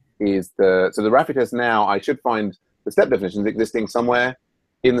 is the Rafi test now. I should find the step definitions existing somewhere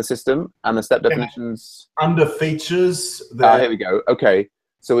in the system, and the step definitions under features. Here we go. Okay,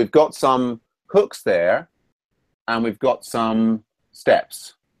 so we've got some hooks there, and we've got some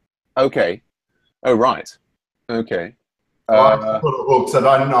steps. Okay. Oh right. Okay. I put hooks. I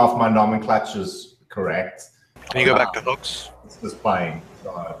don't know if my nomenclature's correct. Can you go back to hooks? It's just playing.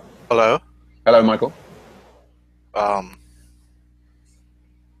 So. Hello. Hello, Michael.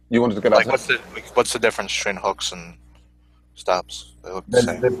 You wanted to get what's the difference between hooks and steps? They look the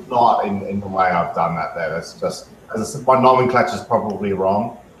same. There's not in the way I've done that there. That's just, as I said, my nomenclature is probably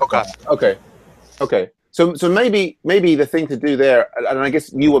wrong. Okay. So maybe the thing to do there, and I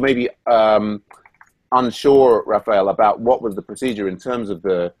guess you were maybe unsure, Raphael, about what was the procedure in terms of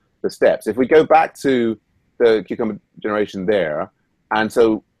the steps. If we go back to the Cucumber generation there, and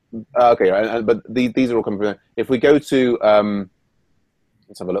so but these are all coming from there. If we go to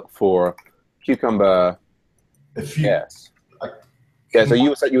let's have a look for Cucumber. So you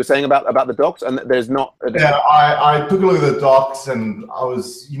were saying about the docs, and there's not. I took a look at the docs, and I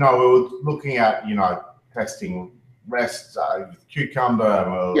was, we were looking at, testing REST,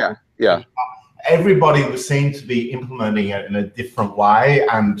 Cucumber. Yeah. Everybody seemed to be implementing it in a different way,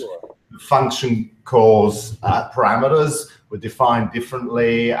 and function calls parameters were defined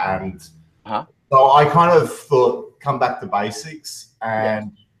differently, and so I kind of thought, come back to basics,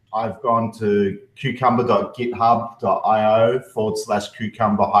 and I've gone to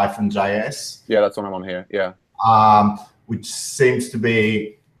cucumber.github.io/cucumber-js. Yeah, that's what I'm on here. Yeah. Which seems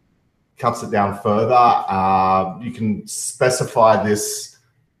to cuts it down further. You can specify this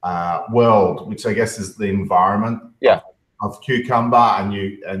world, which I guess is the environment of Cucumber, and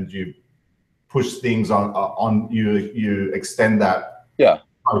you push things on you extend that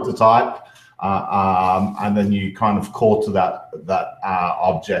prototype. And then you kind of call to that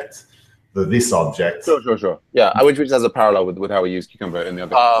object, this object. Sure. Yeah, which has a parallel with how we use Cucumber in the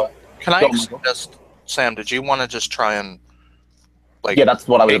other. Can I suggest, Sam? Did you want to just try and that's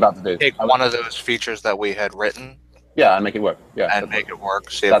what I was about to do. Take one of those features that we had written. Yeah, and make it work. Yeah, and make it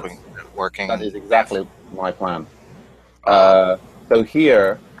work. See if we can get it working. That is exactly my plan. So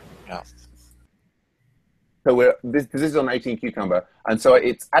here. Yeah. So this is on 18 Cucumber, and so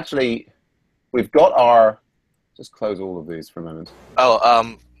it's actually. We've got our. Just close all of these for a moment.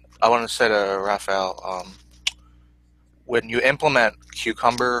 I want to say to Raphael, when you implement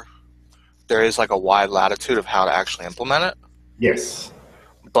Cucumber, there is like a wide latitude of how to actually implement it. Yes.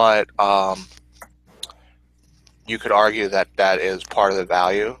 But you could argue that is part of the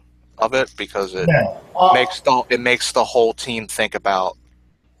value of it, because it makes the whole team think about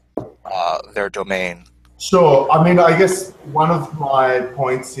their domain. Sure. I mean, I guess one of my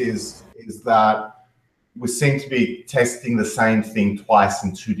points is that we seem to be testing the same thing twice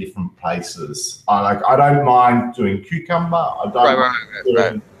in two different places. I don't mind doing Cucumber. I don't mind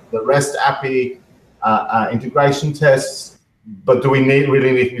doing the REST API integration tests, but do we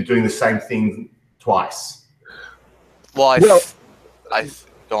really need to be doing the same thing twice? Well, go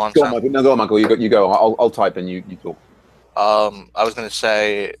on, Michael. No, go on, Michael. You go. I'll type and you talk. I was going to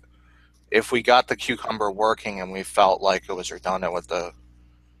say, if we got the Cucumber working and we felt like it was redundant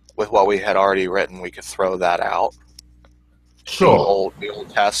with what we had already written, we could throw that out. Sure. The old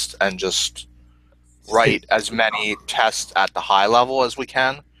test, and just write as many tests at the high level as we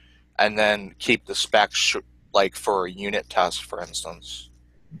can, and then keep the specs like for a unit test, for instance.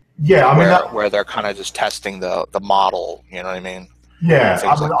 Yeah, I mean, where they're kind of just testing the model. You know what I mean? Yeah,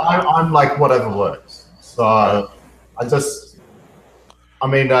 I'm like whatever works. So I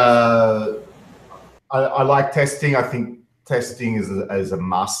mean, I like testing. I think testing is a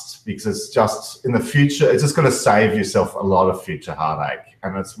must, because it's just in the future, it's just going to save yourself a lot of future heartache.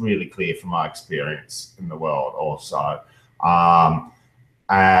 And it's really clear from my experience in the world also.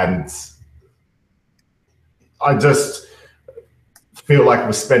 And I just feel like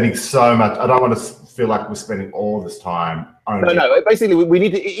we're spending so much. I don't want to feel like we're spending all this time. No. Basically, we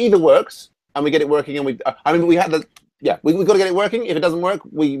need to, it either works and we get it working, and we have the, we've got to get it working. If it doesn't work,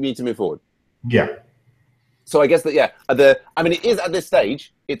 we need to move forward. Yeah. So I guess that, it is at this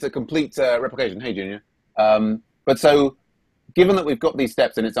stage, it's a complete replication. Hey, Junior. But so, given that we've got these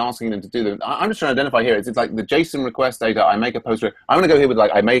steps and it's asking them to do them, I'm just trying to identify here. It's like the JSON request data, I make a post. I'm going to go here with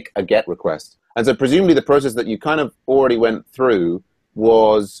like, I make a GET request. And so presumably the process that you kind of already went through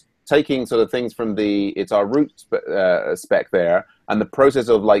was taking sort of things from it's our root spec there, and the process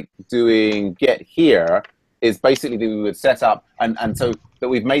of like doing GET here is basically that we would set up, and so that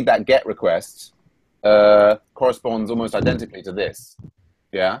we've made that GET request corresponds almost identically to this.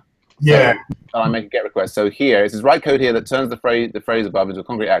 Yeah? Yeah. So I make a GET request. So here, it says write code here that turns the phrase above into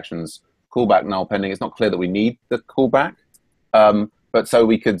concrete actions, callback null pending. It's not clear that we need the callback. But so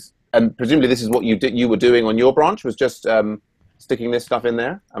we could, and presumably this is what you were doing on your branch, was just sticking this stuff in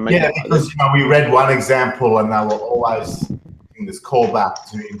there? And because we read one example and they were always using this callback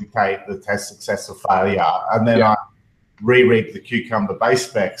to indicate the test success or failure. And then I reread the Cucumber base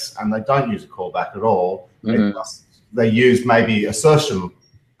specs and they don't use a callback at all. Mm-hmm. They use maybe assertion.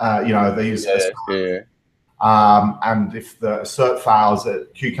 They use and if the assert fails,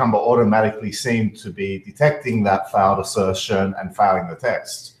 Cucumber automatically seems to be detecting that failed assertion and failing the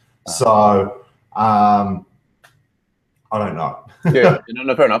test. So I don't know.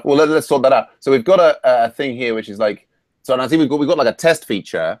 No, fair enough. Well, let's sort that out. So we've got a thing here which is like, so I think we've got like a test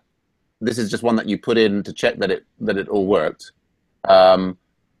feature. This is just one that you put in to check that it all worked.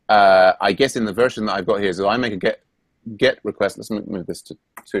 I guess in the version that I've got here, so I make a get request. Let's move this to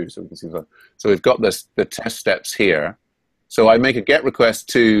 2 so we can see that. So we've got the test steps here. So I make a get request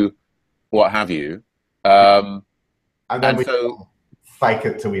to what have you. And then we fake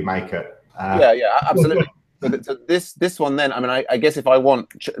it till we make it. Absolutely. So this one then, I mean, I guess if I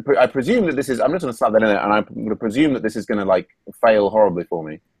presume that this is, I'm just going to slap that in there, and I'm going to presume that this is going to like fail horribly for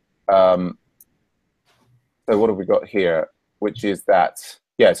me. So what have we got here? Which is that,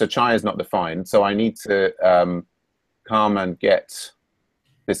 so chai is not defined. So I need to come and get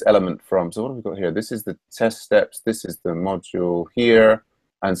this element from, so what have we got here? This is the test steps. This is the module here.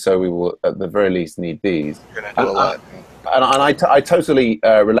 And so we will, at the very least, need these. You're going to do a lot. And I totally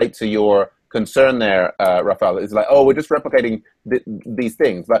relate to your concern there, Raphael. It's like, we're just replicating these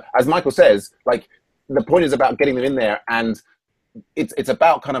things. But as Michael says, like, the point is about getting them in there, and it's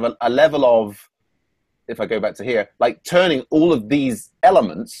about kind of a level of, if I go back to here, like turning all of these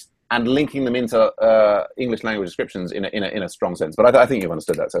elements and linking them into English language descriptions in a strong sense. But I think you've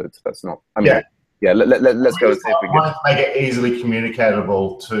understood that, so that's not. I mean, let's go and see if we can make it easily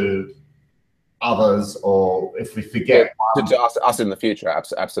communicatable to others, or if we forget to us in the future.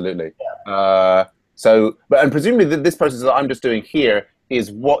 Absolutely. Yeah. And presumably this process that I'm just doing here is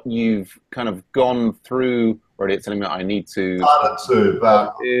what you've kind of gone through, or it's telling me that I need to.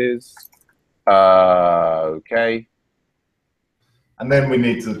 But okay. And then we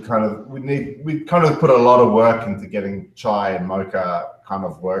need to we kind of put a lot of work into getting Chai and Mocha kind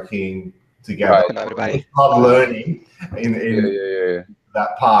of working together. Hello, everybody. A lot of learning in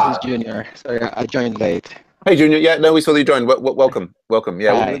that part. This is Junior. Sorry, I joined late. Hey, Junior. Yeah, no, we saw that you joined. Welcome.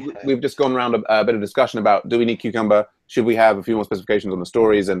 Yeah, Hi. we've just gone around a bit of discussion about, do we need Cucumber? Should we have a few more specifications on the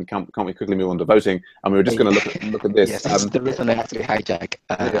stories, and can't we quickly move on to voting? And we were just going to look at this. Yes, that's the reason I actually hijack.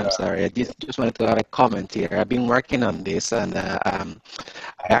 I'm sorry. I just wanted to have a comment here. I've been working on this, and I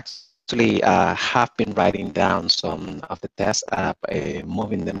actually have been writing down some of the tests,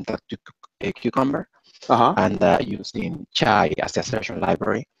 moving them to Cucumber, and using Chai as a assertion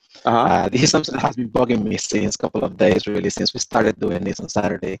library. This is something that has been bugging me since a couple of days, really, since we started doing this on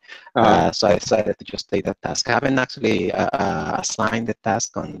Saturday. So I decided to just take that task. I haven't actually assigned the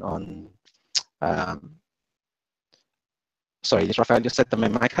task on sorry, just Raphael, you said that my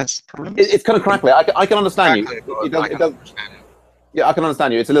mic has problems? It's kind of crackly. I can understand you. It does. Yeah, I can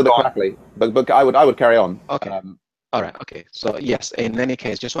understand you. It's a little bit crackly, but I would carry on. Okay. All right. Okay. So yes, in any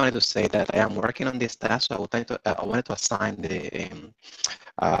case, just wanted to say that I am working on this task. So I wanted to assign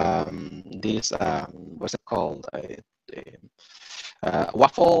this what's it called?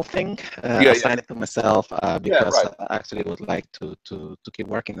 Waffle thing. Assign it to myself because I actually would like to keep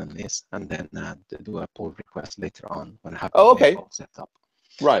working on this and then do a pull request later on when I have the all set up.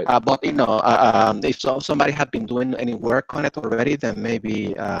 Right. But if somebody had been doing any work on it already, then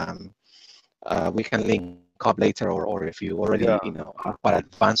maybe we can link up later, or if you already are quite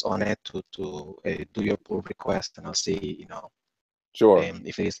advanced on it to do your pull request, and I'll see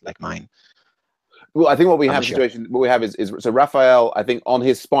if it is like mine. Well, I think what we have is so Raphael, I think on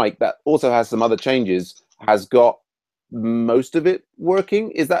his spike that also has some other changes, has got most of it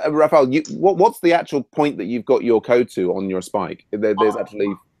working. Is that Raphael? What's the actual point that you've got your code to on your spike? There's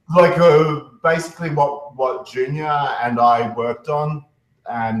actually like basically what Junior and I worked on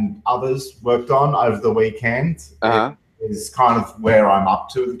and others worked on over the weekend is kind of where I'm up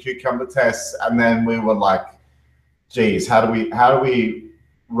to with the Cucumber tests. And then we were like, geez, how do we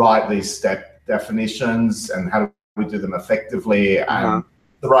write these step definitions and how do we do them effectively and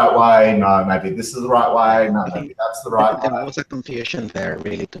the right way? No, maybe this is the right way. No, maybe that's the right way. There was a confusion there,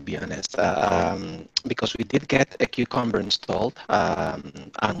 really, to be honest, because we did get a Cucumber installed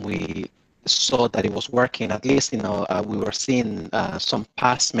and we saw that it was working. At least, we were seeing some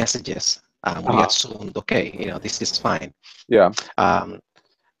pass messages. We assumed, okay, this is fine. Yeah.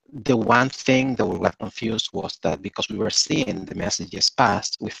 The one thing that we were confused was that because we were seeing the messages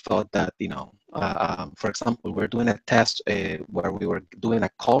passed, we thought that, for example, we're doing a test where we were doing a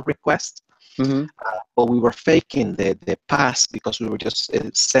call request, but we were faking the pass because we were just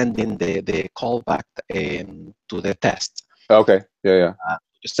sending the callback to the test. Okay. Yeah.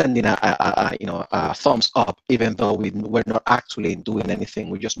 Just sending a thumbs up, even though we're not actually doing anything.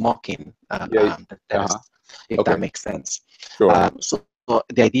 We're just mocking the test, if that makes sense. Sure. So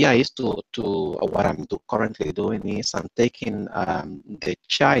the idea is to what I'm currently doing is I'm taking the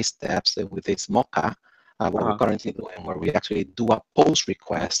chai steps with this mocha, what we're currently doing, where we actually do a post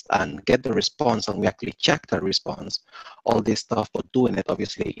request and get the response, and we actually check the response. All this stuff, but doing it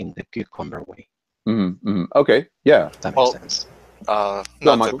obviously in the Cucumber way. Okay. Yeah. That makes sense. Not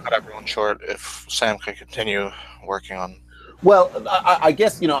to cut everyone short, if Sam could continue working on. Well, I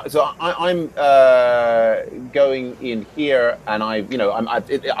guess so. I'm going in here, and I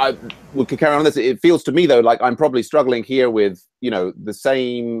we could carry on this. It feels to me though like I'm probably struggling here with the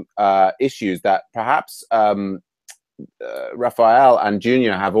same issues that perhaps Raphael and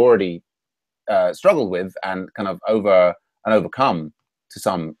Junior have already struggled with and kind of overcome to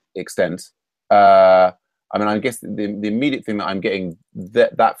some extent. I mean, I guess the immediate thing that I'm getting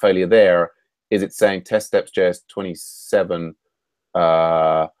that failure there is it's saying test steps JS 27.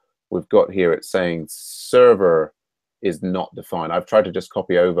 We've got here it's saying server is not defined. I've tried to just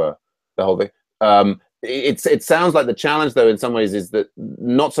copy over the whole thing. It sounds like the challenge though in some ways is that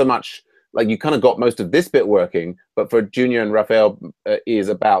not so much like you kind of got most of this bit working, but for Junior and Raphael is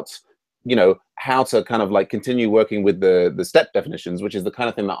about how to kind of like continue working with the step definitions, which is the kind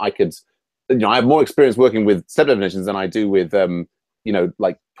of thing that I could. I have more experience working with step definitions than I do with,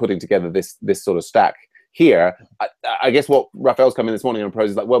 like putting together this sort of stack here. I guess what Raphael's come in this morning and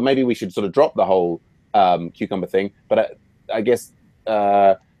proposed is like, well, maybe we should sort of drop the whole Cucumber thing. But I guess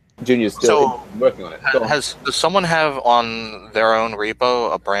Junior's still working on it. Does someone have on their own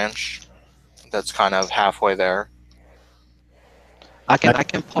repo a branch that's kind of halfway there? I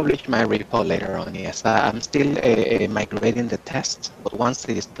can publish my repo later on. Yes, I'm still migrating the test, but once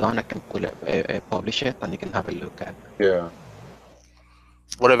it is done, I can publish it, and you can have a look at it. Yeah.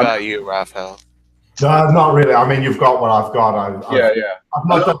 What about you, Raphael? No, not really. I mean, you've got what I've got. I've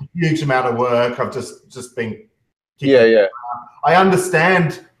not done a huge amount of work. I've just been. Yeah. I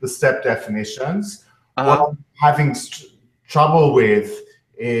understand the step definitions. What I'm having trouble with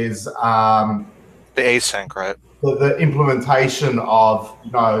is the async, right? The implementation of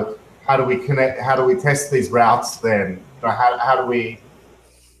how do we connect? How do we test these routes? Then how do we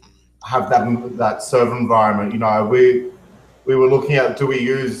have that server environment? We were looking at, do we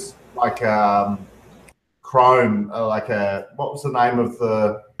use like Chrome, what was the name of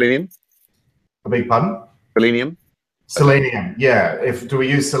the Selenium? I beg pardon? Selenium. Selenium, yeah. Do we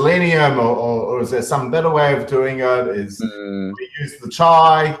use Selenium or is there some better way of doing it? Do we use the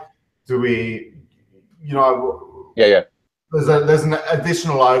chai? Do we, Yeah. There's an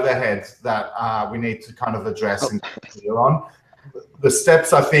additional overhead that we need to kind of address and clear on. The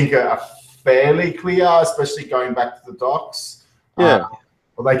steps I think are fairly clear, especially going back to the docs. Yeah.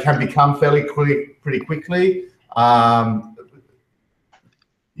 Well, they can become fairly clear pretty quickly.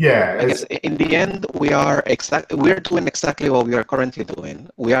 Yeah. I guess in the end, we're doing exactly what we are currently doing.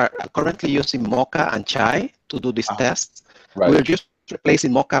 We are currently using Mocha and Chai to do these tests. Right. We're just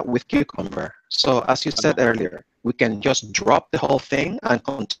replacing Mocha with Cucumber. So as you said earlier, we can just drop the whole thing and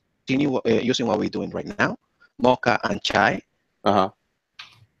continue using what we're doing right now, Mocha and Chai.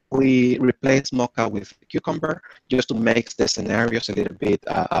 We replace Mocha with Cucumber just to make the scenarios a little bit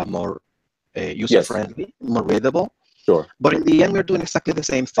more user-friendly, more readable. Sure. But in the end, we're doing exactly the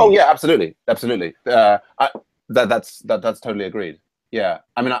same thing. Oh yeah, absolutely. That's totally agreed. Yeah.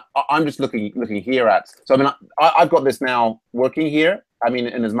 I mean, I'm just looking here at. So I mean, I've got this now working here. I mean,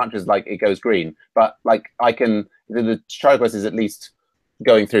 in as much as like it goes green, but like I can. The try request is at least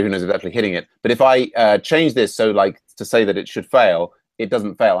going through. Who knows if it's actually hitting it? But if I change this so like to say that it should fail, it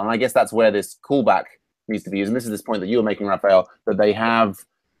doesn't fail. And I guess that's where this callback needs to be used. And this is this point that you were making, Raphael, that they have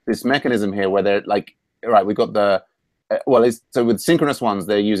this mechanism here where they're like, right, we've got the so with synchronous ones,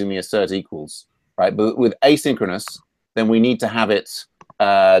 they're using the assert equals, right? But with asynchronous, then we need to have it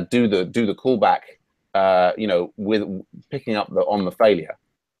do the callback, with picking up on the failure.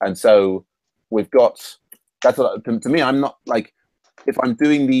 And so we've got that's what to me. I'm not like if I'm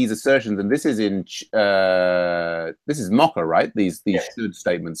doing these assertions, and this is in this is Mocha, right? These should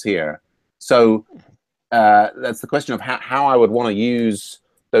statements here. So that's the question of how I would want to use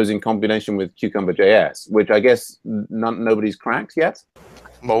those in combination with Cucumber.js, which I guess nobody's cracked yet.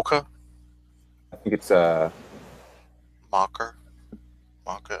 Mocha? I think it's Mocha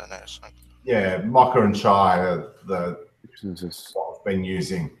and Async. Yeah, Mocha and Chai are what I've been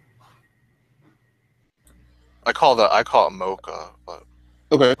using. I call it Mocha, but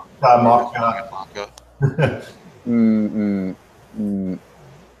okay. Mocha.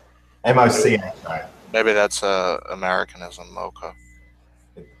 M-O-C-H-A. Maybe that's a Americanism, Mocha.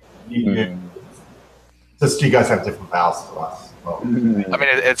 Just you guys have different vowels to us. Well, I mean,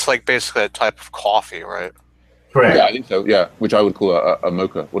 it's like basically a type of coffee, right? Correct. Yeah, I think so. Yeah, which I would call a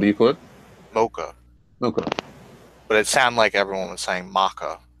mocha. What do you call it? Mocha. Mocha. But it sounded like everyone was saying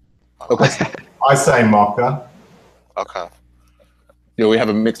maca. Okay. I say mocha. Okay. Yeah, we have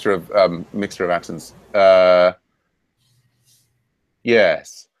a mixture of accents.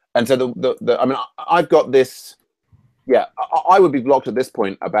 Yes, and so the I mean, I've got this. Yeah, I would be blocked at this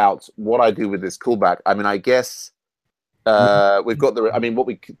point about what I do with this callback. I mean, I guess we've got the. I mean, what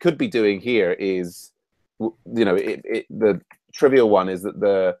we could be doing here is, the trivial one is that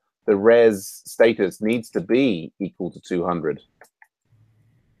the res status needs to be equal to 200.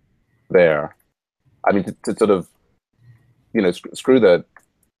 There, I mean, to sort of, screw the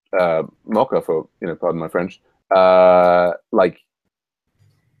mocha for, pardon my French. Like,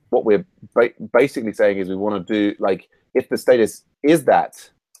 what we're basically saying is we want to do, like, if the status is that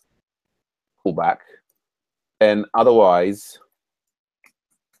callback, then otherwise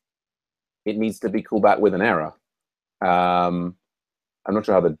it needs to be callback with an error. I'm not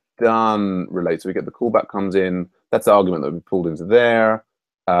sure how the done relates. So we get the callback comes in. That's the argument that we pulled into there,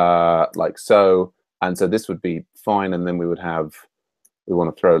 like so. And so this would be fine. And then we would have, we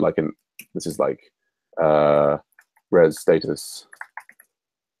want to throw like this is like res status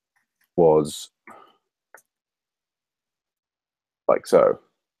was like so.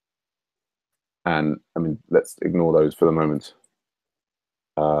 And I mean, let's ignore those for the moment.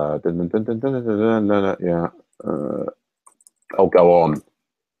 Yeah. I'll go on.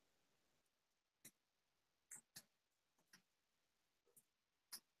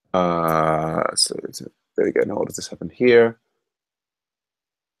 So there we go. Now what does this happen here?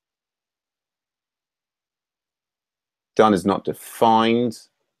 Done is not defined.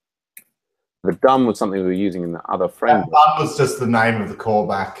 The done was something we were using in the other framework. Done was just the name of the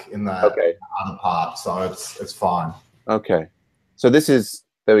callback in the other part, so it's fine. Okay, so this is,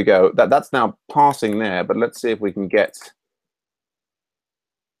 there we go. That's now passing there, but let's see if we can get,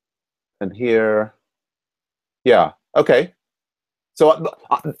 and here, yeah, okay. So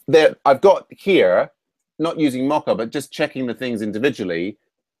there, I've got here, not using Mocha, but just checking the things individually.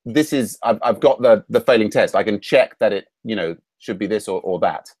 This is, I've got the failing test. I can check that it, should be this or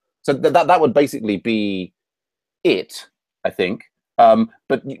that. So that would basically be it, I think.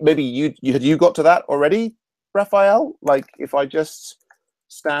 But maybe you got to that already, Raphael? Like if I just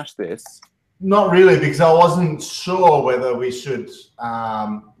stash this. Not really, because I wasn't sure whether we should,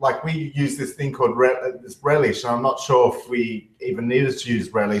 like we use this thing called this relish, and I'm not sure if we even needed to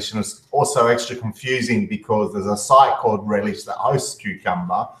use relish, and it's also extra confusing because there's a site called relish that hosts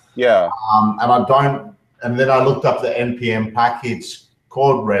Cucumber. Yeah. And then I looked up the NPM package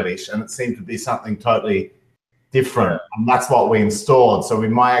called relish, and it seemed to be something totally different, and that's what we installed. So we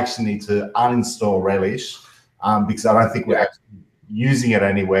might actually need to uninstall relish, because I don't think we're actually using it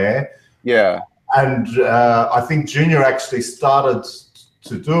anywhere. Yeah. And I think Junior actually started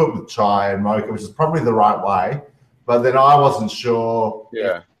to do it with Chai and Mocha, which is probably the right way. But then I wasn't sure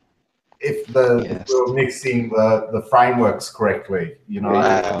if we were mixing the frameworks correctly, you know.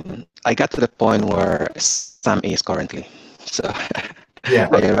 I got to the point where Sam is currently. So yeah,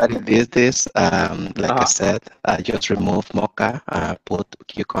 I already did this. Like I said, I just removed Mocha, put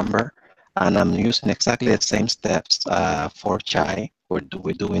Cucumber, and I'm using exactly the same steps for Chai. We're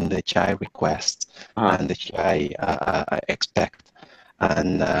doing the Chai request and the Chai expect.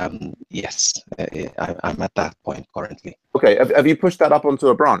 And yes, I'm at that point currently. Okay, have you pushed that up onto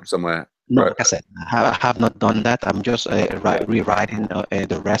a branch somewhere? No, like I said, I have not done that. I'm just rewriting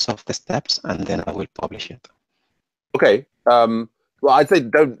the rest of the steps, and then I will publish it. Okay. Well, I'd say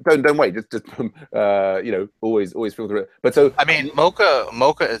don't wait. Just you know, always filter it. But so I mean,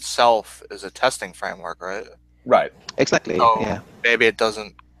 Mocha itself is a testing framework, right? Right. Exactly. So yeah. Maybe it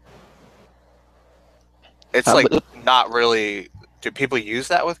doesn't. It's like not really. Do people use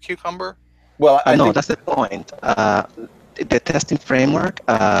that with Cucumber? Well, I no, think that's the point. The testing framework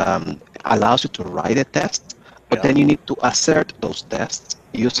allows you to write a test, but then you need to assert those tests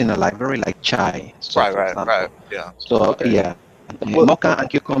using a library like Chai. So Right. Yeah. So yeah, Mocha and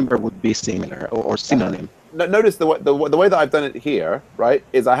Cucumber would be similar or synonym. Notice the way that I've done it here, right,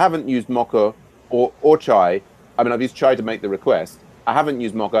 is I haven't used Mocha or Chai. I mean, I've used Chai to make the request. I haven't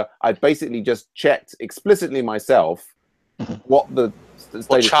used Mocha. I've basically just checked explicitly myself what the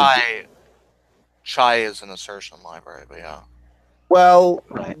status is. Chai is an assertion library, but yeah. Well,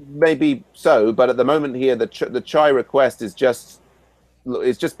 maybe so, but at the moment here, the Chai request is just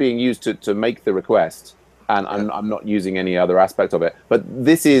being used to make the request, and I'm not using any other aspect of it. But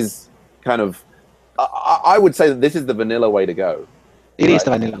this is kind of, I would say that this is the vanilla way to go. It is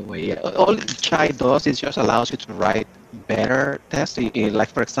the vanilla way. Yeah. All Chai does is just allows you to write better tests. Like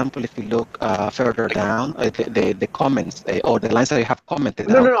for example, if you look further down, the comments or the lines that you have commented.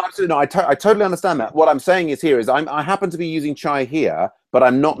 No, absolutely no. I totally understand that. What I'm saying is here is I happen to be using Chai here, but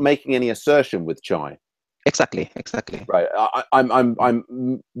I'm not making any assertion with Chai. Exactly. Right.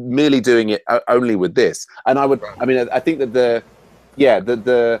 I'm merely doing it only with this, and I would. I mean, I think that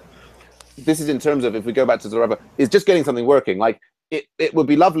this is in terms of, if we go back to Zoraba, is just getting something working. Like it would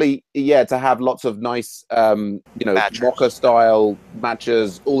be lovely, to have lots of nice, Mocha style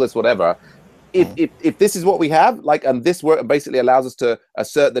matches, all this whatever. If this is what we have, like, and this work basically allows us to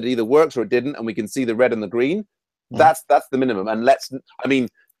assert that it either works or it didn't, and we can see the red and the green. That's the minimum. And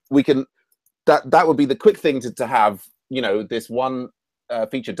we can. That would be the quick thing to have, this one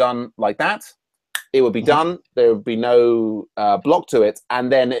feature done like that. It would be done. There would be no block to it.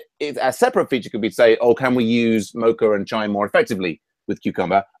 And then a separate feature could be say, oh, can we use Mocha and Chai more effectively with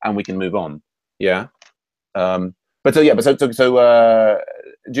Cucumber? And we can move on. Yeah. But Junior,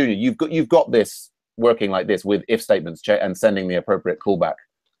 you've got this working like this with if statements and sending the appropriate callback.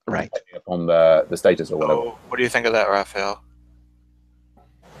 Right. Upon the status or whatever. So what do you think of that, Raphael?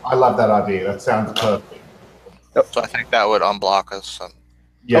 I love that idea. That sounds perfect. So I think that would unblock us.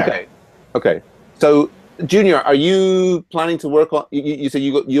 Yeah. Okay. So, Junior, are you planning to work on? You said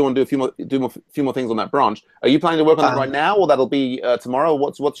you want to do a few more things on that branch. Are you planning to work on that right now, or that'll be tomorrow?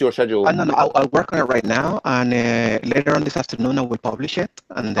 What's your schedule? No. I'll work on it right now, and later on this afternoon I will publish it,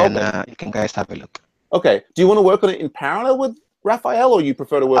 and then you can guys have a look. Okay. Do you want to work on it in parallel with Raphael, or you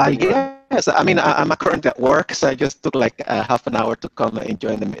prefer to work? Yes. I mean, I'm currently at work, so I just took like half an hour to come and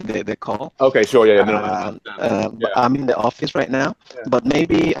join the call. Okay, sure. Yeah. I'm in the office right now, but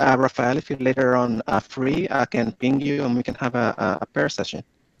maybe Raphael, if you're later on free, I can ping you and we can have a pair session.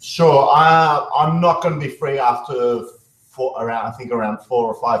 Sure. I'm not going to be free after around 4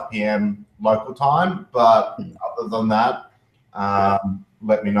 or 5 p.m. local time, but other than that,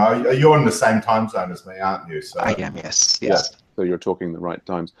 let me know. You're in the same time zone as me, aren't you? So. I am. Yes. Yeah. So you're talking the right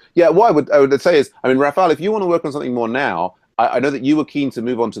times. Yeah, what I would say is, I mean, Raphael, if you want to work on something more now, I know that you were keen to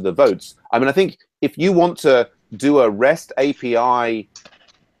move on to the votes. I mean, I think if you want to do a REST API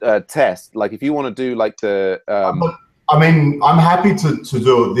test, like if you want to do like the... I mean, I'm happy to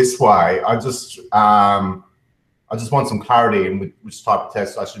do it this way. I just want some clarity in which type of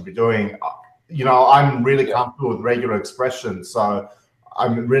test I should be doing. I'm really comfortable with regular expressions, so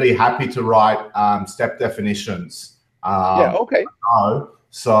I'm really happy to write step definitions. Okay.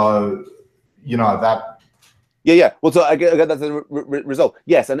 So, that. Yeah. Well, so I get that's the result.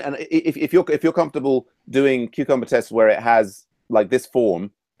 Yes, and if you're comfortable doing Cucumber tests where it has like this form,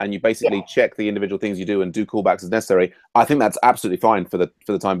 and you basically check the individual things you do and do callbacks as necessary, I think that's absolutely fine for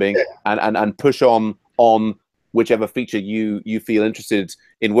the time being, and push on whichever feature you feel interested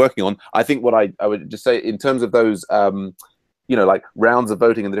in working on. I think what I would just say in terms of those you know, like rounds of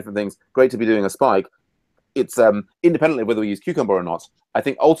voting and the different things. Great to be doing a spike. It's independently of whether we use Cucumber or not. I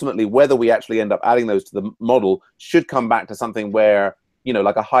think ultimately whether we actually end up adding those to the model should come back to something where, you know,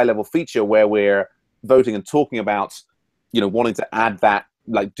 like a high level feature where we're voting and talking about, you know, wanting to add that.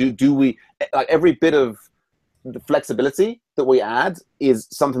 Like, do we, like, every bit of the flexibility that we add is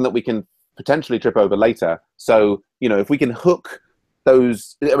something that we can potentially trip over later. So, you know, if we can hook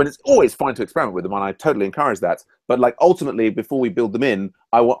those, I mean, it's always fine to experiment with them, and I totally encourage that. But like ultimately, before we build them in,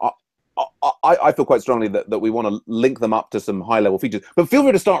 I feel quite strongly that we want to link them up to some high level features. But feel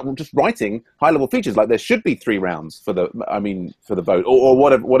free to start just writing high level features. Like there should be 3 rounds for the, I mean, for the vote or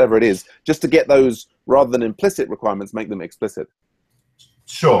whatever it is, just to get those rather than implicit requirements, make them explicit.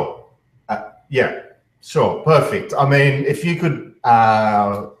 Sure. Yeah. Sure. Perfect. I mean, if you could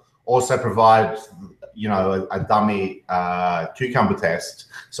also provide, you know, a dummy cucumber test,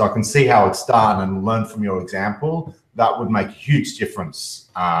 so I can see how it's done and learn from your example, that would make a huge difference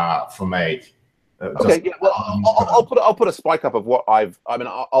for me. Okay. Yeah. Well, I'll put a spike up of what I've. I mean,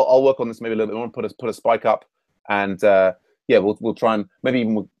 I'll work on this maybe a little bit more. Put a spike up, and yeah, we'll try and maybe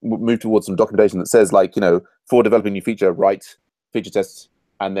even we'll move towards some documentation that says, like, you know, for developing new feature, write feature tests,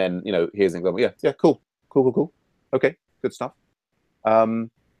 and then, you know, here's an example. Yeah. Cool. Okay. Good stuff.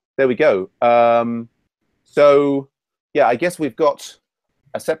 There we go. So yeah, I guess we've got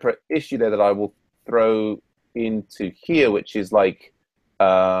a separate issue there that I will throw into here, which is like,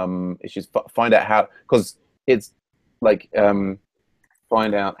 it's just find out how, because it's like,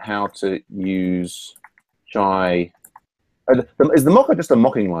 find out how to use Chai. Is the Mocha just a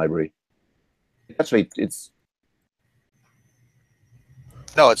mocking library? Actually, it's.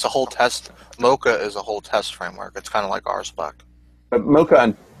 No, it's a whole test. Mocha is a whole test framework. It's kind of like RSpec. But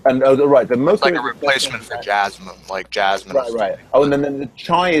Mocha and oh, right, the Mocha it's like a replacement for Jasmine, like Jasmine. Right. Oh, and then the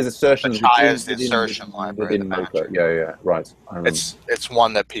Chai is assertion. The Chai is the assertion library within Mocha. Yeah. Right. It's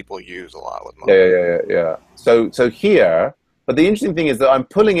one that people use a lot with Mocha. Yeah. So here, but the interesting thing is that I'm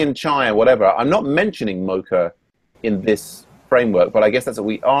pulling in Chai and whatever. I'm not mentioning Mocha in this framework, but I guess that's what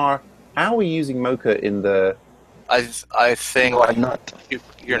we are. How are we using Mocha in the? I think no, I'm not.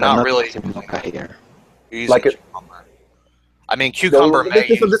 You're not really Mocha here. Like it. I mean, Cucumber.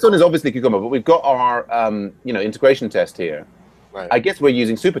 This one is obviously Cucumber, but we've got our you know, integration test here. Right. I guess we're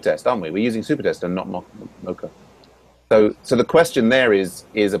using Supertest, aren't we? We're using Supertest and not Mocha. So the question there is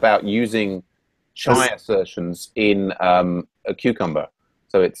about using Chai assertions in a Cucumber.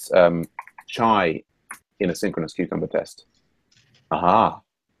 So it's Chai in a synchronous Cucumber test. Aha.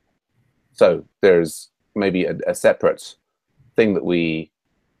 So there's maybe a separate thing that we.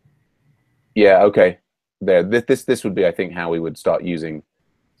 Yeah. Okay. There, this would be, I think, how we would start using.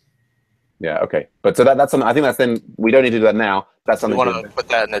 Yeah, okay, but so that's something. I think that's then we don't need to do that now. That's something. You want to put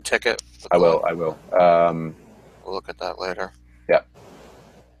that in the ticket? I will. We'll look at that later. Yeah.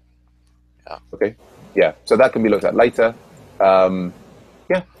 Okay. Yeah. So that can be looked at later.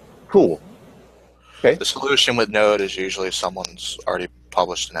 Yeah. Cool. Okay. The solution with Node is usually someone's already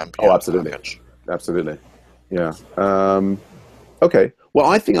published an NPM. Oh, absolutely. Package. Absolutely. Yeah. Okay. Well,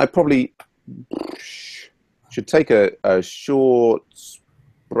 I think I probably should take a short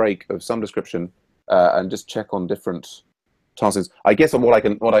break of some description and just check on different tasks. I guess what I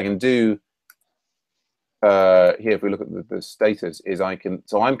can do here, if we look at the status, is I'm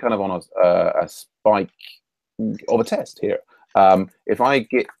kind of on a spike of a test here. If I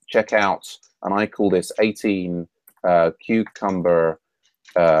git check out and I call this 18 Cucumber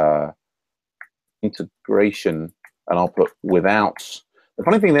integration, and I'll put without. The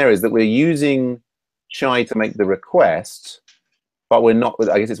funny thing there is that we're using Chai to make the request, but we're not.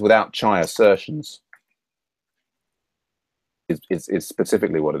 I guess it's without Chai assertions. Is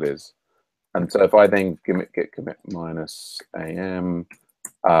specifically what it is. And so if I then git commit minus am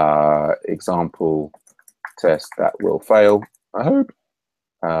example test, that will fail, I hope.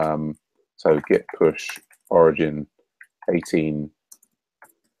 So git push origin 18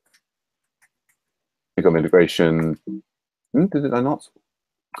 Cucumber integration. Did I not?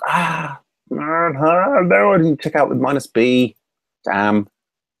 No, I didn't check out with minus B. Damn.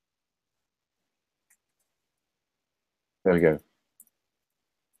 There we go.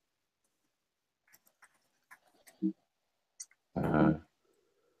 There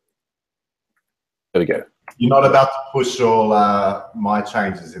we go. You're not about to push all my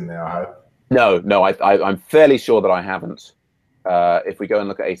changes in there, I hope. No, I'm fairly sure that I haven't. If we go and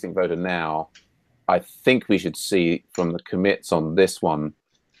look at async voter now, I think we should see from the commits on this one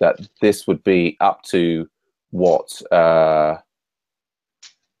that this would be up to what I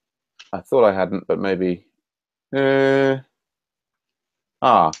thought I hadn't, but maybe. I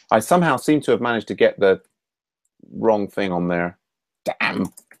somehow seem to have managed to get the wrong thing on there.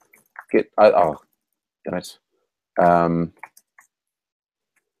 Damn. Oh, damn it.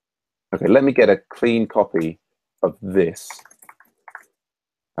 Okay, let me get a clean copy of this.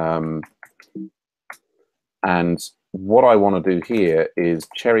 And what I want to do here is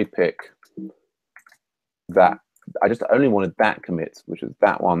cherry pick that. I just only wanted that commit, which is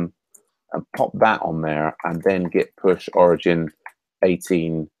that one, and pop that on there, and then git push origin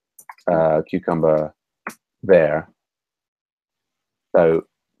 18 cucumber there. So,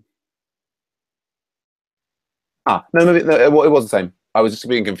 no, it was the same. I was just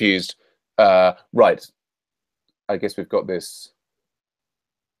being confused. Right. I guess we've got this.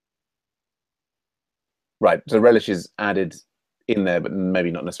 Right. So relish is added in there, but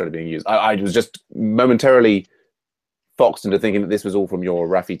maybe not necessarily being used. I was just momentarily foxed into thinking that this was all from your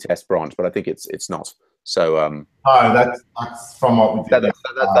Rafi test branch, but I think it's not. So oh, that's from what we did.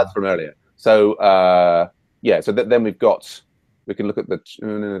 That's from earlier. So yeah. So then we can look at the.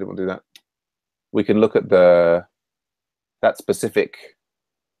 No, I didn't want to do that. We can look at that specific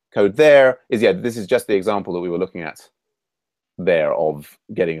code there. This is just the example that we were looking at there of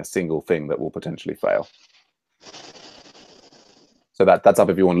getting a single thing that will potentially fail. So that's up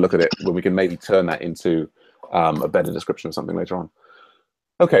if you want to look at it, where we can maybe turn that into a better description of something later on.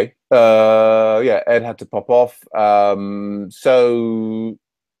 Okay. Yeah, Ed had to pop off. So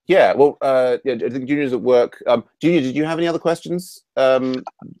yeah, well, yeah, I think Junior's at work. Junior, did you have any other questions?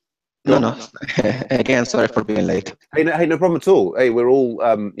 No. Again, sorry for being late. Hey, no problem at all. Hey, we're all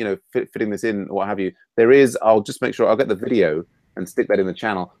you know, fitting this in, what have you. There is. I'll just make sure I'll get the video and stick that in the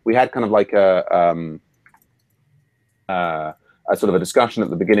channel. We had kind of like a sort of a discussion at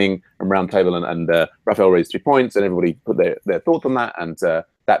the beginning and roundtable, and Raphael raised 3 points, and everybody put their thoughts on that, and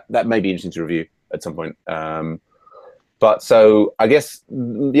that may be interesting to review at some point. But so I guess,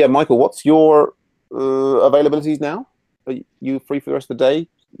 yeah, Michael, what's your availabilities now? Are you free for the rest of the day?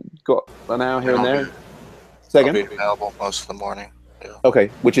 Got an hour here and there. I'll be available most of the morning. Yeah. Okay,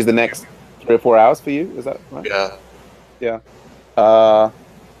 which is the next 3 or 4 hours for you? Is that right? Yeah. Yeah.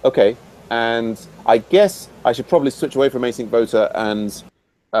 Okay, and I guess I should probably switch away from Async Voter and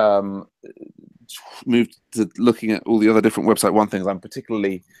move to looking at all the other different website one things. I'm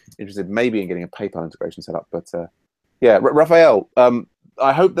particularly interested maybe in getting a PayPal integration set up. But yeah, Raphael,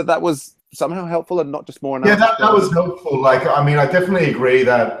 I hope that was somehow helpful and not just more analysis. Yeah, that was helpful. Like, I mean, I definitely agree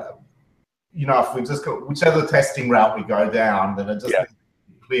that, you know, if we just go, whichever testing route we go down, then it just needs to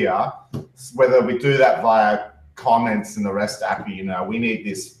be clear whether we do that via comments in the REST API, you know, we need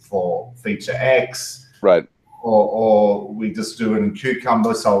this for feature X, right? Or we just do it in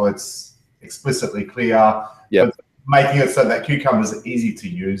Cucumber so it's explicitly clear. Yeah. Making it so that Cucumber is easy to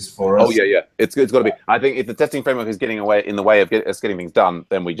use for us. Oh yeah. It's got to be. I think if the testing framework is getting in the way of us getting things done,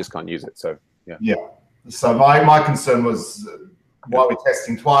 then we just can't use it. So yeah. Yeah. So my concern was why we're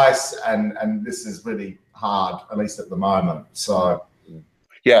testing twice, and this is really hard, at least at the moment. So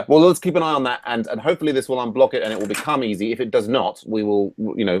yeah, well, let's keep an eye on that, and hopefully this will unblock it and it will become easy. If it does not, we will,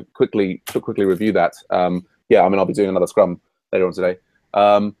 you know, quickly review that. Yeah, I mean, I'll be doing another scrum later on today.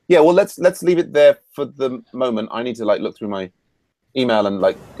 Yeah, well, let's leave it there for the moment. I need to like look through my email and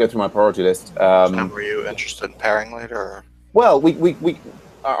like go through my priority list. Were you interested in pairing later? Or? Well, we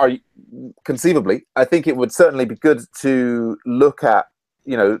are conceivably. I think it would certainly be good to look at,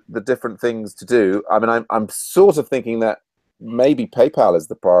 you know, the different things to do. I mean, I'm sort of thinking that maybe PayPal is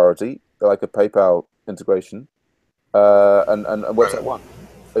the priority, like a PayPal integration, and website one.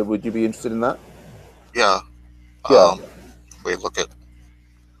 Would you be interested in that? Yeah. Yeah. We look at.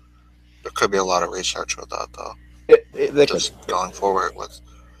 There could be a lot of research with that, though. Just going forward with,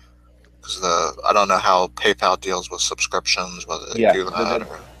 because I don't know how PayPal deals with subscriptions, whether they do that.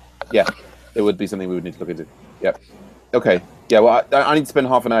 Yeah, it would be something we would need to look into. Yeah. Okay. Yeah. Well, I need to spend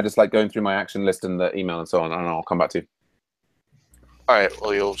half an hour just like going through my action list and the email and so on, and I'll come back to you. All right.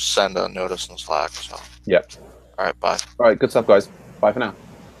 Well, you'll send a notice in Slack. So. Yeah. All right. Bye. All right. Good stuff, guys. Bye for now.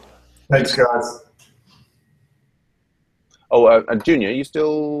 Thanks, guys. Oh, and Junior, you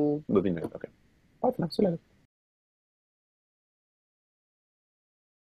still moving there? Okay. Bye for now. See you later.